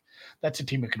teams. Like, that's a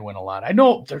team that can win a lot. I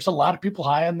know there's a lot of people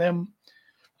high on them.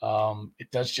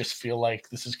 It does just feel like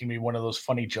this is going to be one of those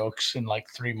funny jokes in like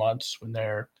 3 months when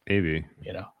they're maybe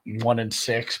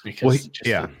 1-6 because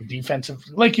the defensive,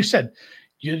 like you said,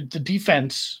 the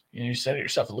defense, you said it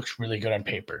yourself, it looks really good on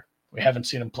paper. We haven't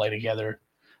seen them play together.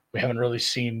 We haven't really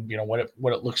seen, what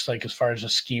it looks like as far as a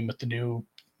scheme with the new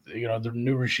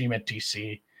regime at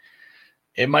DC.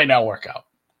 It might not work out.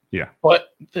 Yeah. But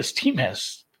this team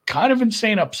has kind of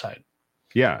insane upside.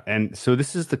 Yeah, and so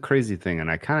this is the crazy thing,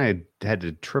 and I kind of had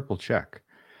to triple check.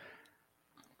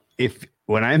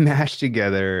 When I mash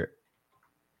together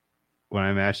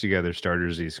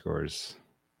starter Z scores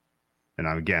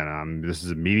and this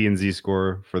is a median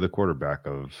Z-score for the quarterback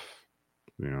of,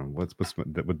 what's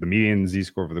with the median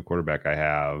Z-score for the quarterback I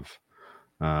have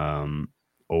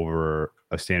over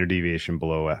a standard deviation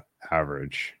below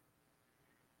average.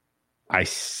 I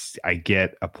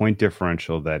get a point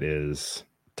differential that is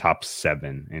top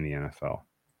 7 in the NFL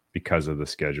because of the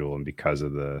schedule and because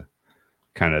of the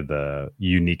kind of the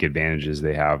unique advantages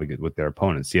they have with their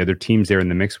opponents. The other teams they're in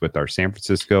the mix with are San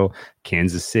Francisco,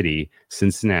 Kansas City,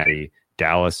 Cincinnati,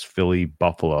 Dallas, Philly,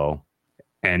 Buffalo,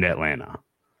 and Atlanta.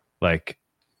 Like,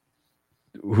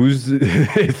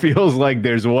 it feels like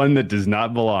there's one that does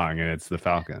not belong, and it's the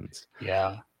Falcons.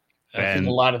 Yeah. I think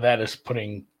a lot of that is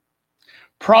putting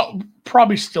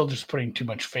probably still just putting too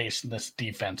much faith in this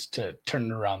defense to turn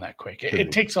it around that quick.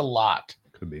 It takes a lot.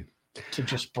 Could be. To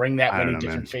just bring that many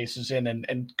different faces in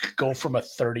and go from a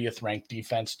 30th ranked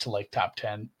defense to like top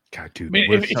 10. God, dude, I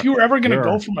mean, if you were ever going to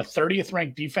go from a 30th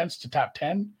ranked defense to top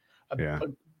 10,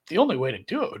 the only way to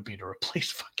do it would be to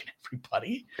replace fucking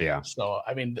everybody. Yeah. So,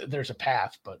 I mean, there's a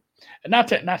path, but not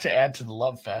to add to the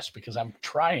love fest, because I'm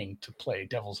trying to play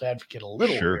devil's advocate a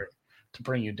little here to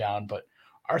bring you down, but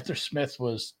Arthur Smith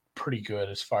was pretty good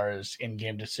as far as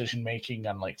in-game decision making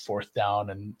on like fourth down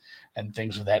and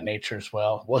things of that nature as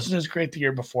well. Wasn't as great the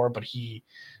year before, but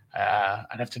I'd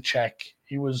have to check.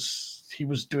 He was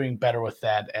doing better with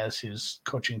that as his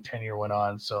coaching tenure went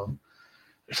on. So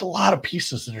there's a lot of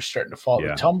pieces that are starting to fall.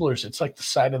 Yeah. The tumblers, it's like the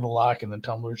side of the lock, and the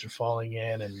tumblers are falling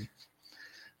in, and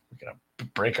we're gonna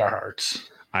break our hearts.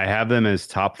 I have them as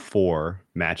top 4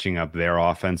 matching up their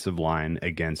offensive line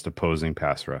against opposing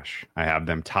pass rush. I have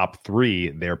them top 3,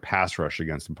 their pass rush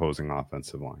against opposing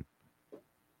offensive line.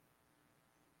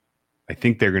 I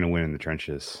think they're going to win in the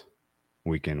trenches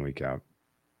week in, week out.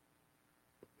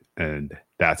 And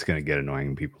that's going to get annoying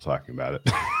when people talking about it.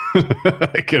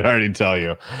 I can already tell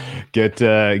you. Get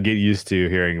used to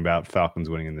hearing about Falcons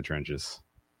winning in the trenches.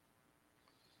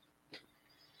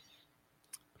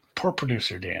 Poor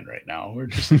producer Dan right now. We're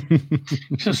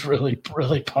just really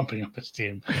pumping up his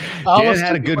team. Dan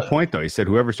had a good point though. He said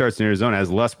whoever starts in Arizona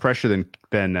has less pressure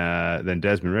than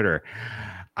Desmond Ridder.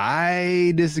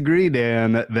 I disagree,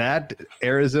 Dan. That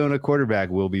Arizona quarterback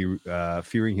will be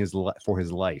fearing for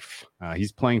his life.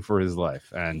 He's playing for his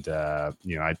life, and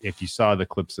if you saw the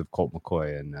clips of Colt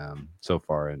McCoy and so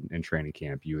far in training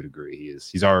camp, you would agree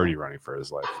he's already running for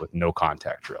his life with no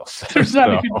contact drills.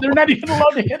 They're not even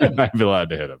allowed to hit him. Not allowed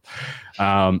to hit him.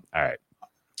 All right.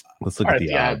 Let's look at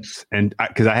the odds, and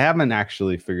because I haven't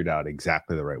actually figured out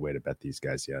exactly the right way to bet these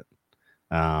guys yet.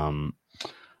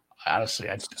 Honestly,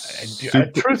 I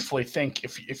truthfully think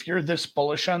if you're this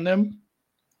bullish on them,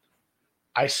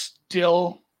 I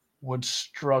still would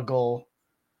struggle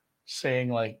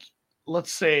saying, like,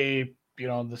 let's say,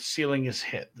 the ceiling is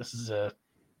hit. This is a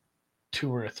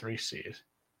 2 or a 3 seed.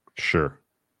 Sure.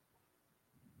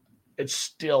 It's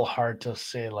still hard to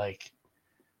say, like,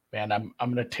 man, I'm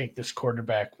going to take this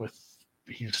quarterback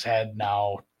he's had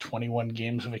now 21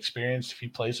 games of experience if he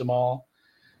plays them all.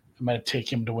 I'm going to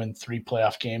take him to win 3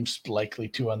 playoff games, likely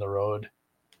 2 on the road.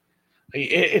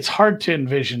 It's hard to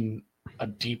envision a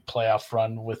deep playoff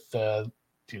run with the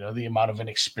amount of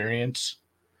inexperience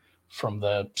from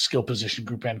the skill position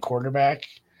group and quarterback.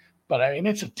 But I mean,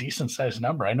 it's a decent sized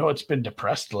number. I know it's been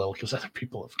depressed a little because other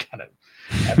people have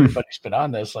everybody's been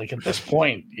on this. Like at this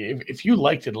point, if you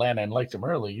liked Atlanta and liked them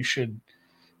early, you should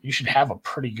have a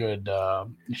pretty good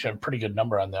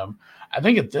number on them. I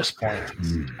think at this point,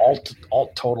 alt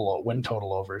total win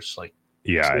total overs, like,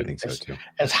 yeah, I think so too.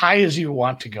 As high as you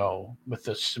want to go with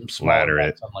some smaller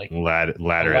bets on, like,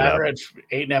 ladder it up. At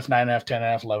 8.5, 9.5,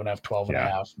 10.5, 11.5,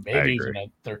 12.5, maybe even at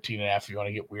 13.5 if you want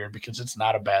to get weird, because it's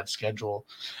not a bad schedule.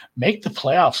 Make the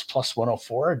playoffs plus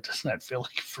 104. Doesn't that feel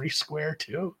like a free square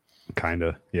too? Kind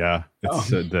of, yeah. It's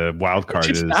the wild card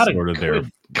is not sort of their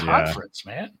conference,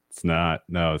 man. It's not.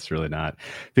 No, it's really not.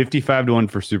 55-1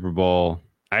 for Super Bowl.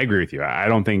 I agree with you. I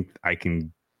don't think I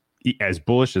can, as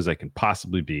bullish as I can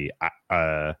possibly be.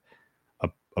 A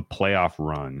playoff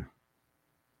run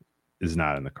is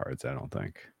not in the cards, I don't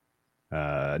think.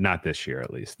 Not this year,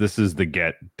 at least. This is the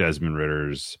get Desmond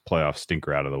Ridder's playoff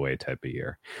stinker out of the way type of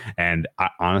year. And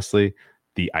honestly,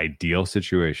 the ideal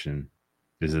situation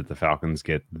is that the Falcons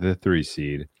get the 3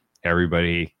 seed.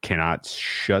 Everybody cannot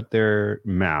shut their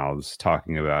mouths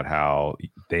talking about how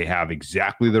they have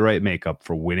exactly the right makeup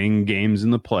for winning games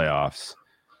in the playoffs.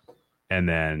 And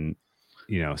then,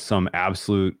 some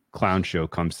absolute clown show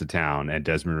comes to town and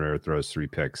Desmond Ridder throws 3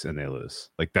 picks and they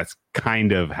lose. Like, that's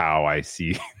kind of how I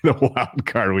see the wild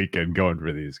card weekend going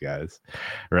for these guys.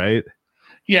 Right?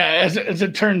 Yeah. As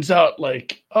it turns out,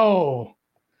 like,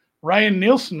 Ryan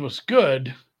Nielsen was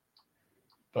good,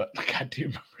 but God, do you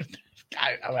remember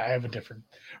I have a different.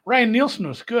 Ryan Nielsen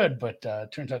was good, but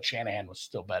turns out Shanahan was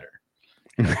still better.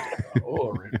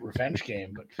 Revenge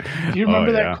game. But do you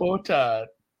remember that quote?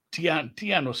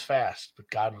 Tion was fast, but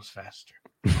God was faster.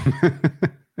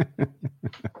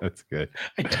 That's good.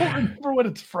 I don't remember what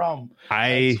it's from.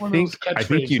 I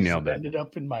think you nailed it. Ended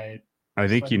up in my. I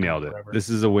think you nailed it. This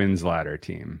is a wins ladder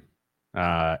team,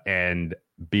 and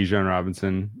Bijan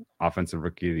Robinson, offensive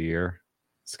rookie of the year.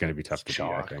 It's going to be tough to beat.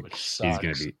 I think he's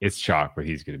going to be. It's chalk, but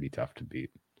he's going to be tough to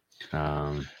beat.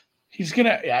 He's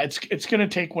gonna. Yeah, it's going to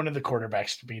take one of the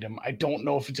quarterbacks to beat him. I don't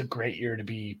know if it's a great year to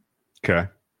be. Okay.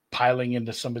 Piling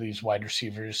into some of these wide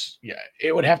receivers. Yeah,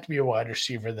 it would have to be a wide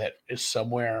receiver that is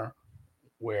somewhere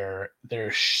where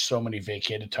there's so many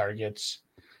vacated targets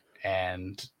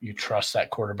and you trust that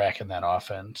quarterback in that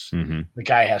offense. Mm-hmm. The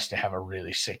guy has to have a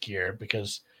really sick year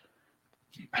because,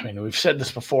 I mean, we've said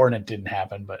this before and it didn't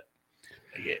happen, but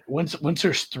once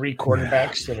there's three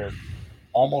quarterbacks that are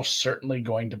almost certainly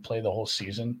going to play the whole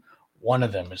season, one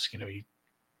of them is going to be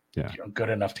good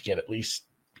enough to get at least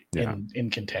in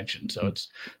contention. So it's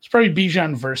probably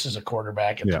Bijan versus a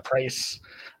quarterback at the price.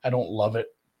 I don't love it.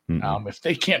 If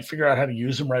they can't figure out how to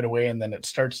use him right away, and then it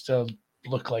starts to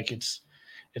look like it's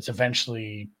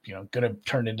eventually going to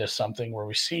turn into something where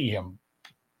we see him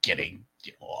getting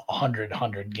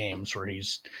 100 games where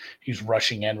he's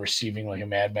rushing and receiving like a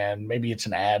madman. Maybe it's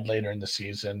an ad later in the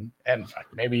season, and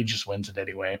maybe he just wins it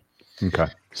anyway. Okay.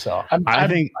 So I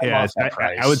think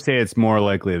I would say it's more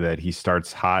likely that he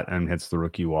starts hot and hits the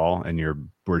rookie wall, and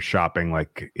we're shopping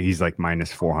like he's like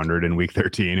minus 400 in week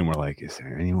 13, and we're like, is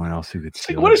there anyone else who could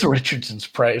steal what is Richardson's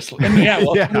price? I mean,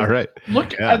 right.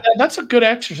 Look, that's a good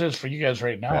exercise for you guys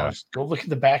right now. Yeah. Go look at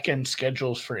the back end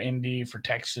schedules for Indy, for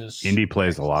Texas. Indy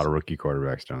plays a lot of rookie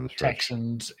quarterbacks down the stretch.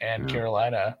 Texans and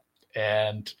Carolina,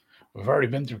 and we've already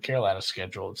been through Carolina's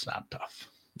schedule. It's not tough.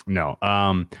 No,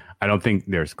 I don't think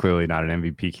there's clearly not an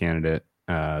MVP candidate.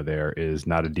 There is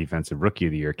not a defensive rookie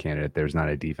of the year candidate. There's not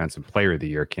a defensive player of the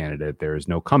year candidate. There is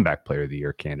no comeback player of the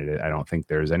year candidate. I don't think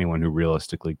there's anyone who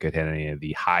realistically could hit any of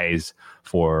the highs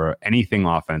for anything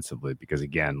offensively, because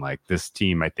again, like this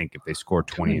team, I think if they score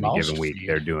 20 in a given week,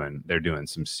 they're doing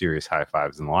some serious high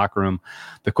fives in the locker room.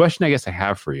 The question I guess I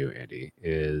have for you, Andy,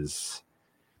 is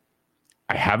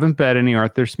I haven't bet any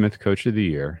Arthur Smith Coach of the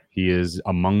Year. He is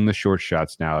among the short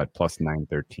shots now at plus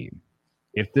 913.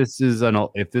 If this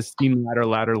team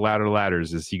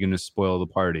ladders, is he going to spoil the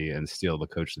party and steal the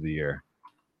Coach of the Year?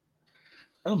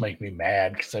 That'll make me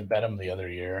mad because I bet him the other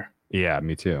year. Yeah,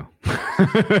 me too.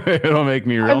 It'll make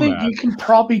me real mad. I think you can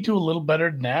probably do a little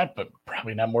better than that, but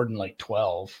probably not more than like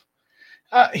 12.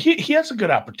 He has a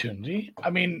good opportunity. I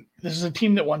mean, this is a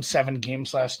team that won 7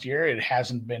 games last year. It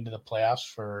hasn't been to the playoffs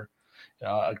for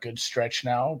a good stretch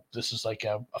now. This is like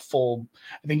a full.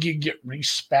 I think you get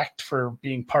respect for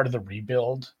being part of the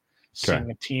rebuild.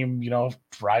 Seeing a team,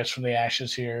 rise from the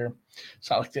ashes here. It's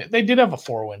not like they did have a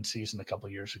 4-win season a couple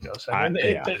of years ago. So I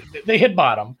mean, they hit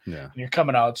bottom. Yeah. And you're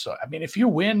coming out. So I mean, if you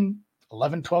win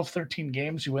 11, 12, 13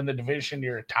 games, you win the division.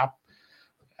 You're a top.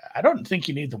 I don't think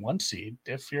you need the 1 seed.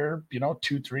 If you're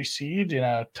 2-3 seed in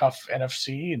a tough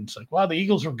NFC, and it's like, wow, the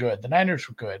Eagles were good, the Niners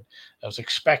were good. That was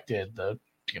expected. The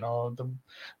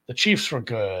Chiefs were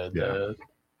good. Yeah.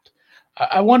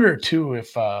 I wonder too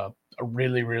if a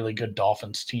really, really good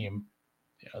Dolphins team,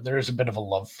 there is a bit of a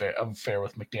love affair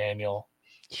with McDaniel.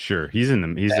 Sure, he's at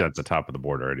the top of the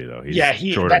board already though. He's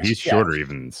shorter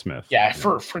even than Smith. Yeah,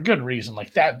 for good reason.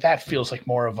 Like that feels like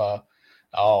more of a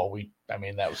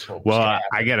that was what was gonna happen.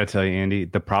 I gotta tell you, Andy,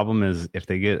 the problem is if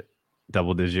they get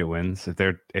double-digit wins, if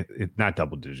they're not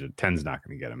double-digit, 10's not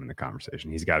going to get him in the conversation.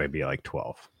 He's got to be like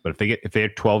 12. But if they're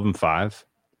 12-5,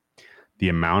 the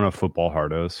amount of football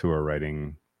hardos who are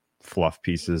writing fluff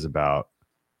pieces about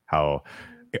how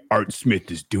Art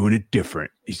Smith is doing it different.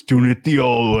 He's doing it the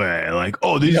old way. Like,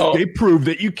 they prove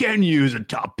that you can use a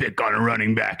top pick on a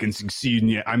running back and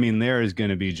succeed. I mean, there is going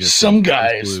to be just some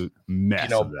guys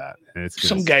mess of that. And it's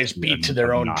some guys beat to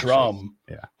their own drum.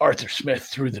 Yeah. Arthur Smith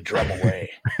threw the drum away.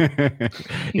 It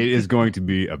is going to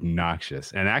be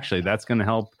obnoxious. And actually, that's going to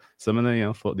help some of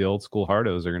the old school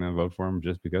hardos are going to vote for him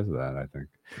just because of that, I think.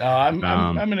 No,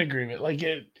 I'm in agreement. Like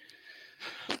it.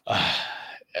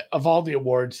 Of all the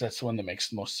awards, that's the one that makes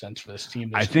the most sense for this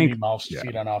team. There's too many mouths to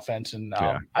feed on offense, and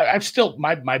I'm still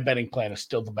my betting plan is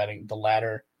still the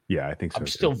ladder. Yeah, I think so. I'm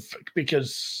still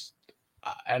because,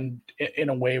 and in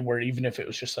a way where even if it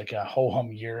was just like a ho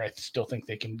hum year, I still think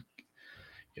they can,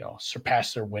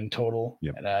 surpass their win total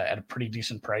at a pretty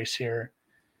decent price here.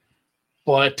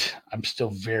 But I'm still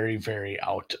very, very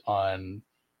out on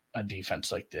a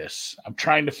defense like this. I'm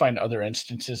trying to find other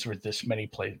instances where this many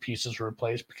pieces were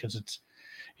replaced because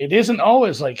it isn't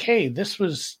always like, hey, this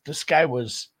guy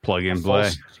was plug and play.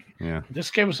 Yeah. This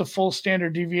guy was a full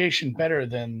standard deviation better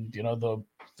than,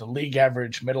 the league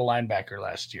average middle linebacker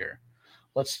last year.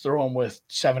 Let's throw him with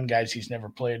 7 guys he's never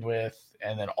played with.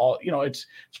 And then it's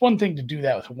one thing to do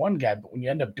that with one guy, but when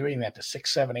you end up doing that to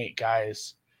 6, 7, 8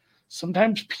 guys,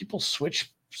 sometimes people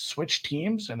switch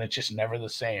teams and it's just never the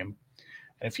same.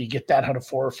 And if you get that out of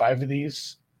 4 or 5 of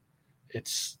these,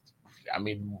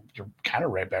 you're kind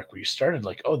of right back where you started.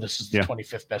 Like, oh, this is the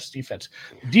 25th best defense.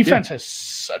 Defense has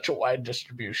such a wide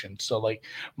distribution. So, like,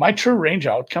 my true range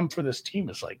outcome for this team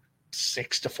is like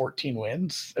 6 to 14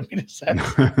 wins. I mean, is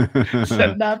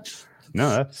that not?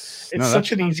 No, it's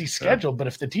such an easy schedule. But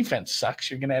if the defense sucks,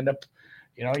 you're going to end up,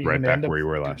 you're right back where you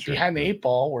were last year, behind the 8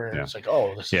 ball, where it's like,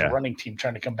 oh, this is a running team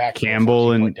trying to come back.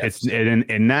 Campbell, and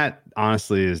that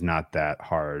honestly is not that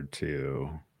hard to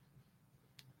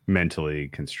mentally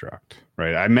construct,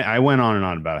 right? I went on and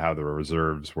on about how the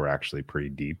reserves were actually pretty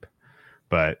deep,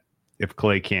 but if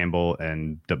Clay Campbell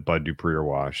and Bud Dupree are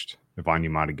washed, if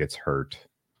Onyemata gets hurt,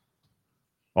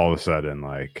 all of a sudden,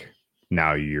 like,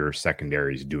 now your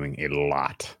secondary is doing a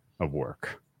lot of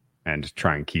work and to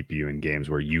try and keep you in games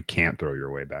where you can't throw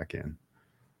your way back in,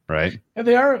 right? And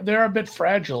they're a bit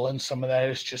fragile, and some of that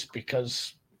is just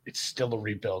because it's still a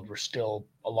rebuild. We're still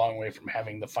a long way from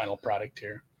having the final product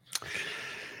here.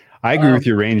 I agree with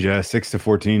your range, 6 to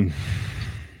 14.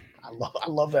 I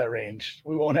love that range.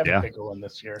 We won't have a bigger one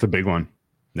this year. It's a big one.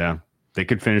 Yeah. They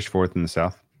could finish 4th in the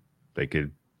South. They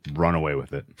could run away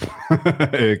with it.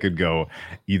 It could go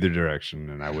either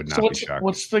direction, and I would not be shocked.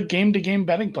 What's the game-to-game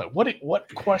betting play?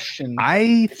 What question?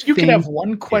 If you could have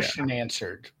one question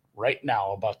answered right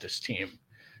now about this team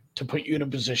to put you in a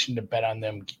position to bet on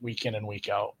them week in and week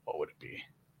out, what would it be?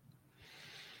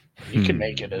 You can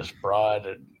make it as broad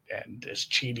and as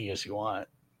cheaty as you want.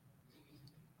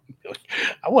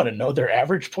 I want to know their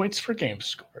average points per game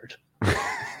scored.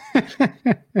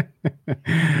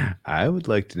 I would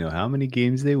like to know how many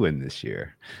games they win this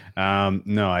year.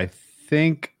 No, I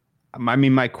think,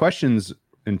 my questions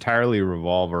entirely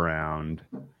revolve around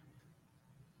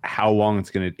how long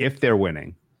it's going to, if they're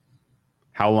winning,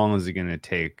 how long is it going to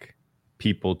take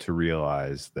people to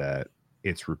realize that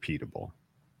it's repeatable,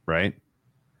 right?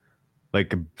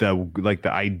 Like the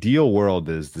ideal world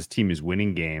is this team is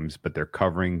winning games, but they're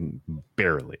covering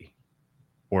barely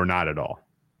or not at all.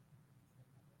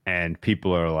 And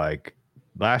people are like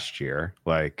last year,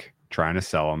 like trying to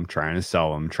sell them.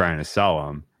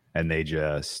 And they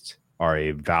just are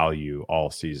a value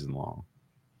all season long.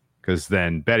 Because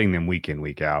then betting them week in,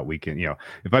 week out,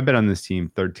 if I bet on this team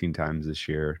 13 times this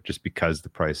year, just because the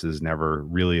prices never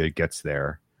really gets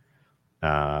there,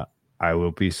 I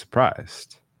will be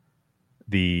surprised.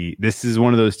 This is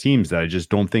one of those teams that I just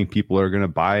don't think people are going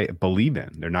to believe in.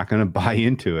 They're not going to buy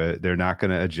into it. They're not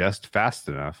going to adjust fast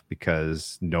enough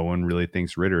because no one really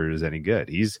thinks Ridder is any good.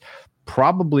 He's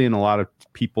probably in a lot of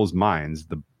people's minds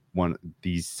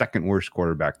the second worst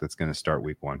quarterback that's going to start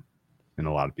week 1 in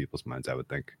a lot of people's minds. I would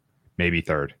think maybe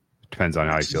third. Depends on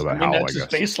how you feel about Howell. That's his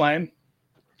baseline.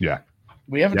 Yeah,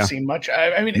 we haven't seen much.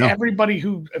 Everybody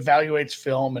who evaluates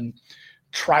film and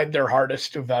tried their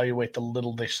hardest to evaluate the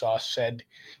little they saw said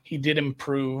he did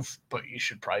improve, but you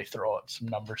should probably throw out some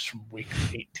numbers from week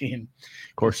 18.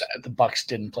 Of course, the Bucs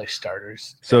didn't play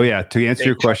starters. So to answer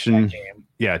your question,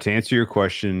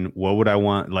 what would I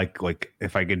want? Like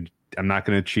if I could, I'm not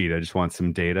going to cheat. I just want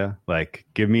some data. Like,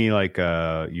 give me like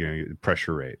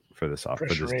pressure rate for this off for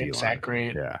this D-line. Sack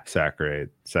rate,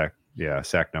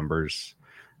 sack numbers.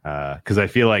 Because I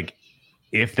feel like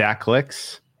if that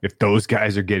clicks. If those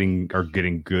guys are getting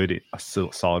good,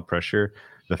 solid pressure,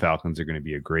 the Falcons are going to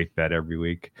be a great bet every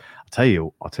week.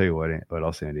 I'll tell you what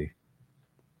else, Andy.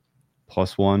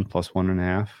 +1,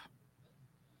 +1.5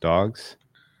 dogs.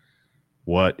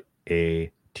 What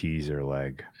a teaser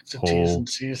leg! It's a teasing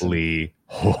season. Holy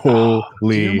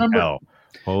hell!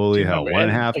 Holy hell!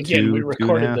 1.5, again, 2, we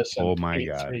recorded 2.5. this. Oh my 8-3.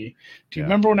 god! Do you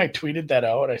remember when I tweeted that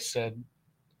out? I said,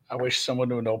 I wish someone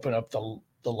would open up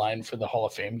the line for the Hall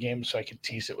of Fame game so I could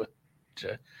tease it with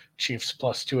Chiefs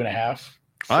 +2.5.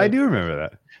 I do remember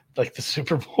that. Like the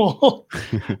Super Bowl.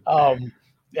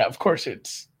 Yeah, of course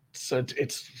it's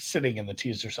sitting in the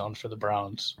teaser zone for the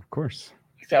Browns. Of course.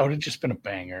 Like, that would have just been a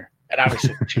banger. And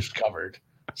obviously the Chiefs covered.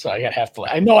 So I got half the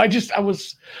I know I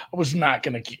was not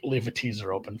going to leave a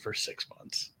teaser open for 6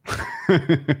 months.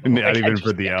 Not even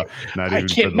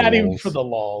for the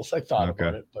lulls. I thought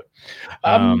about it, but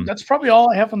that's probably all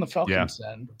I have on the Falcons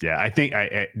then. Yeah, I think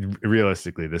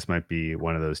realistically this might be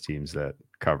one of those teams that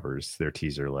covers their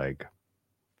teaser leg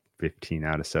 15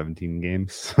 out of 17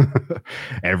 games.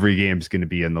 Every game's going to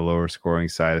be in the lower scoring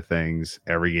side of things.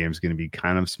 Every game's going to be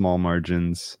kind of small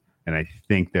margins. And I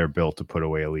think they're built to put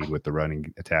away a lead with the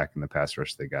running attack and the pass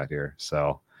rush they got here.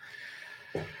 So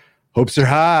hopes are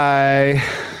high.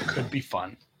 Could be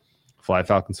fun. Fly,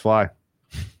 Falcons, fly.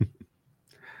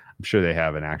 I'm sure they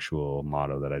have an actual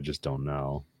motto that I just don't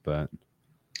know, but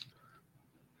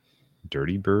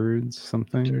Dirty Birds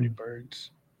something? Dirty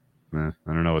Birds. I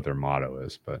don't know what their motto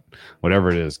is, but whatever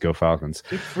it is, go Falcons.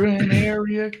 Different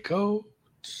area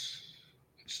codes.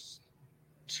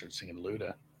 Start singing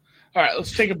Luda. All right,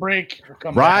 let's take a break.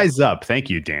 Rise up. Thank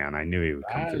you, Dan. I knew he would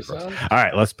come through for us. All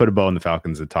right, let's put a bow on the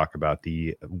Falcons and talk about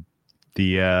the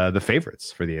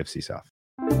favorites for the AFC South.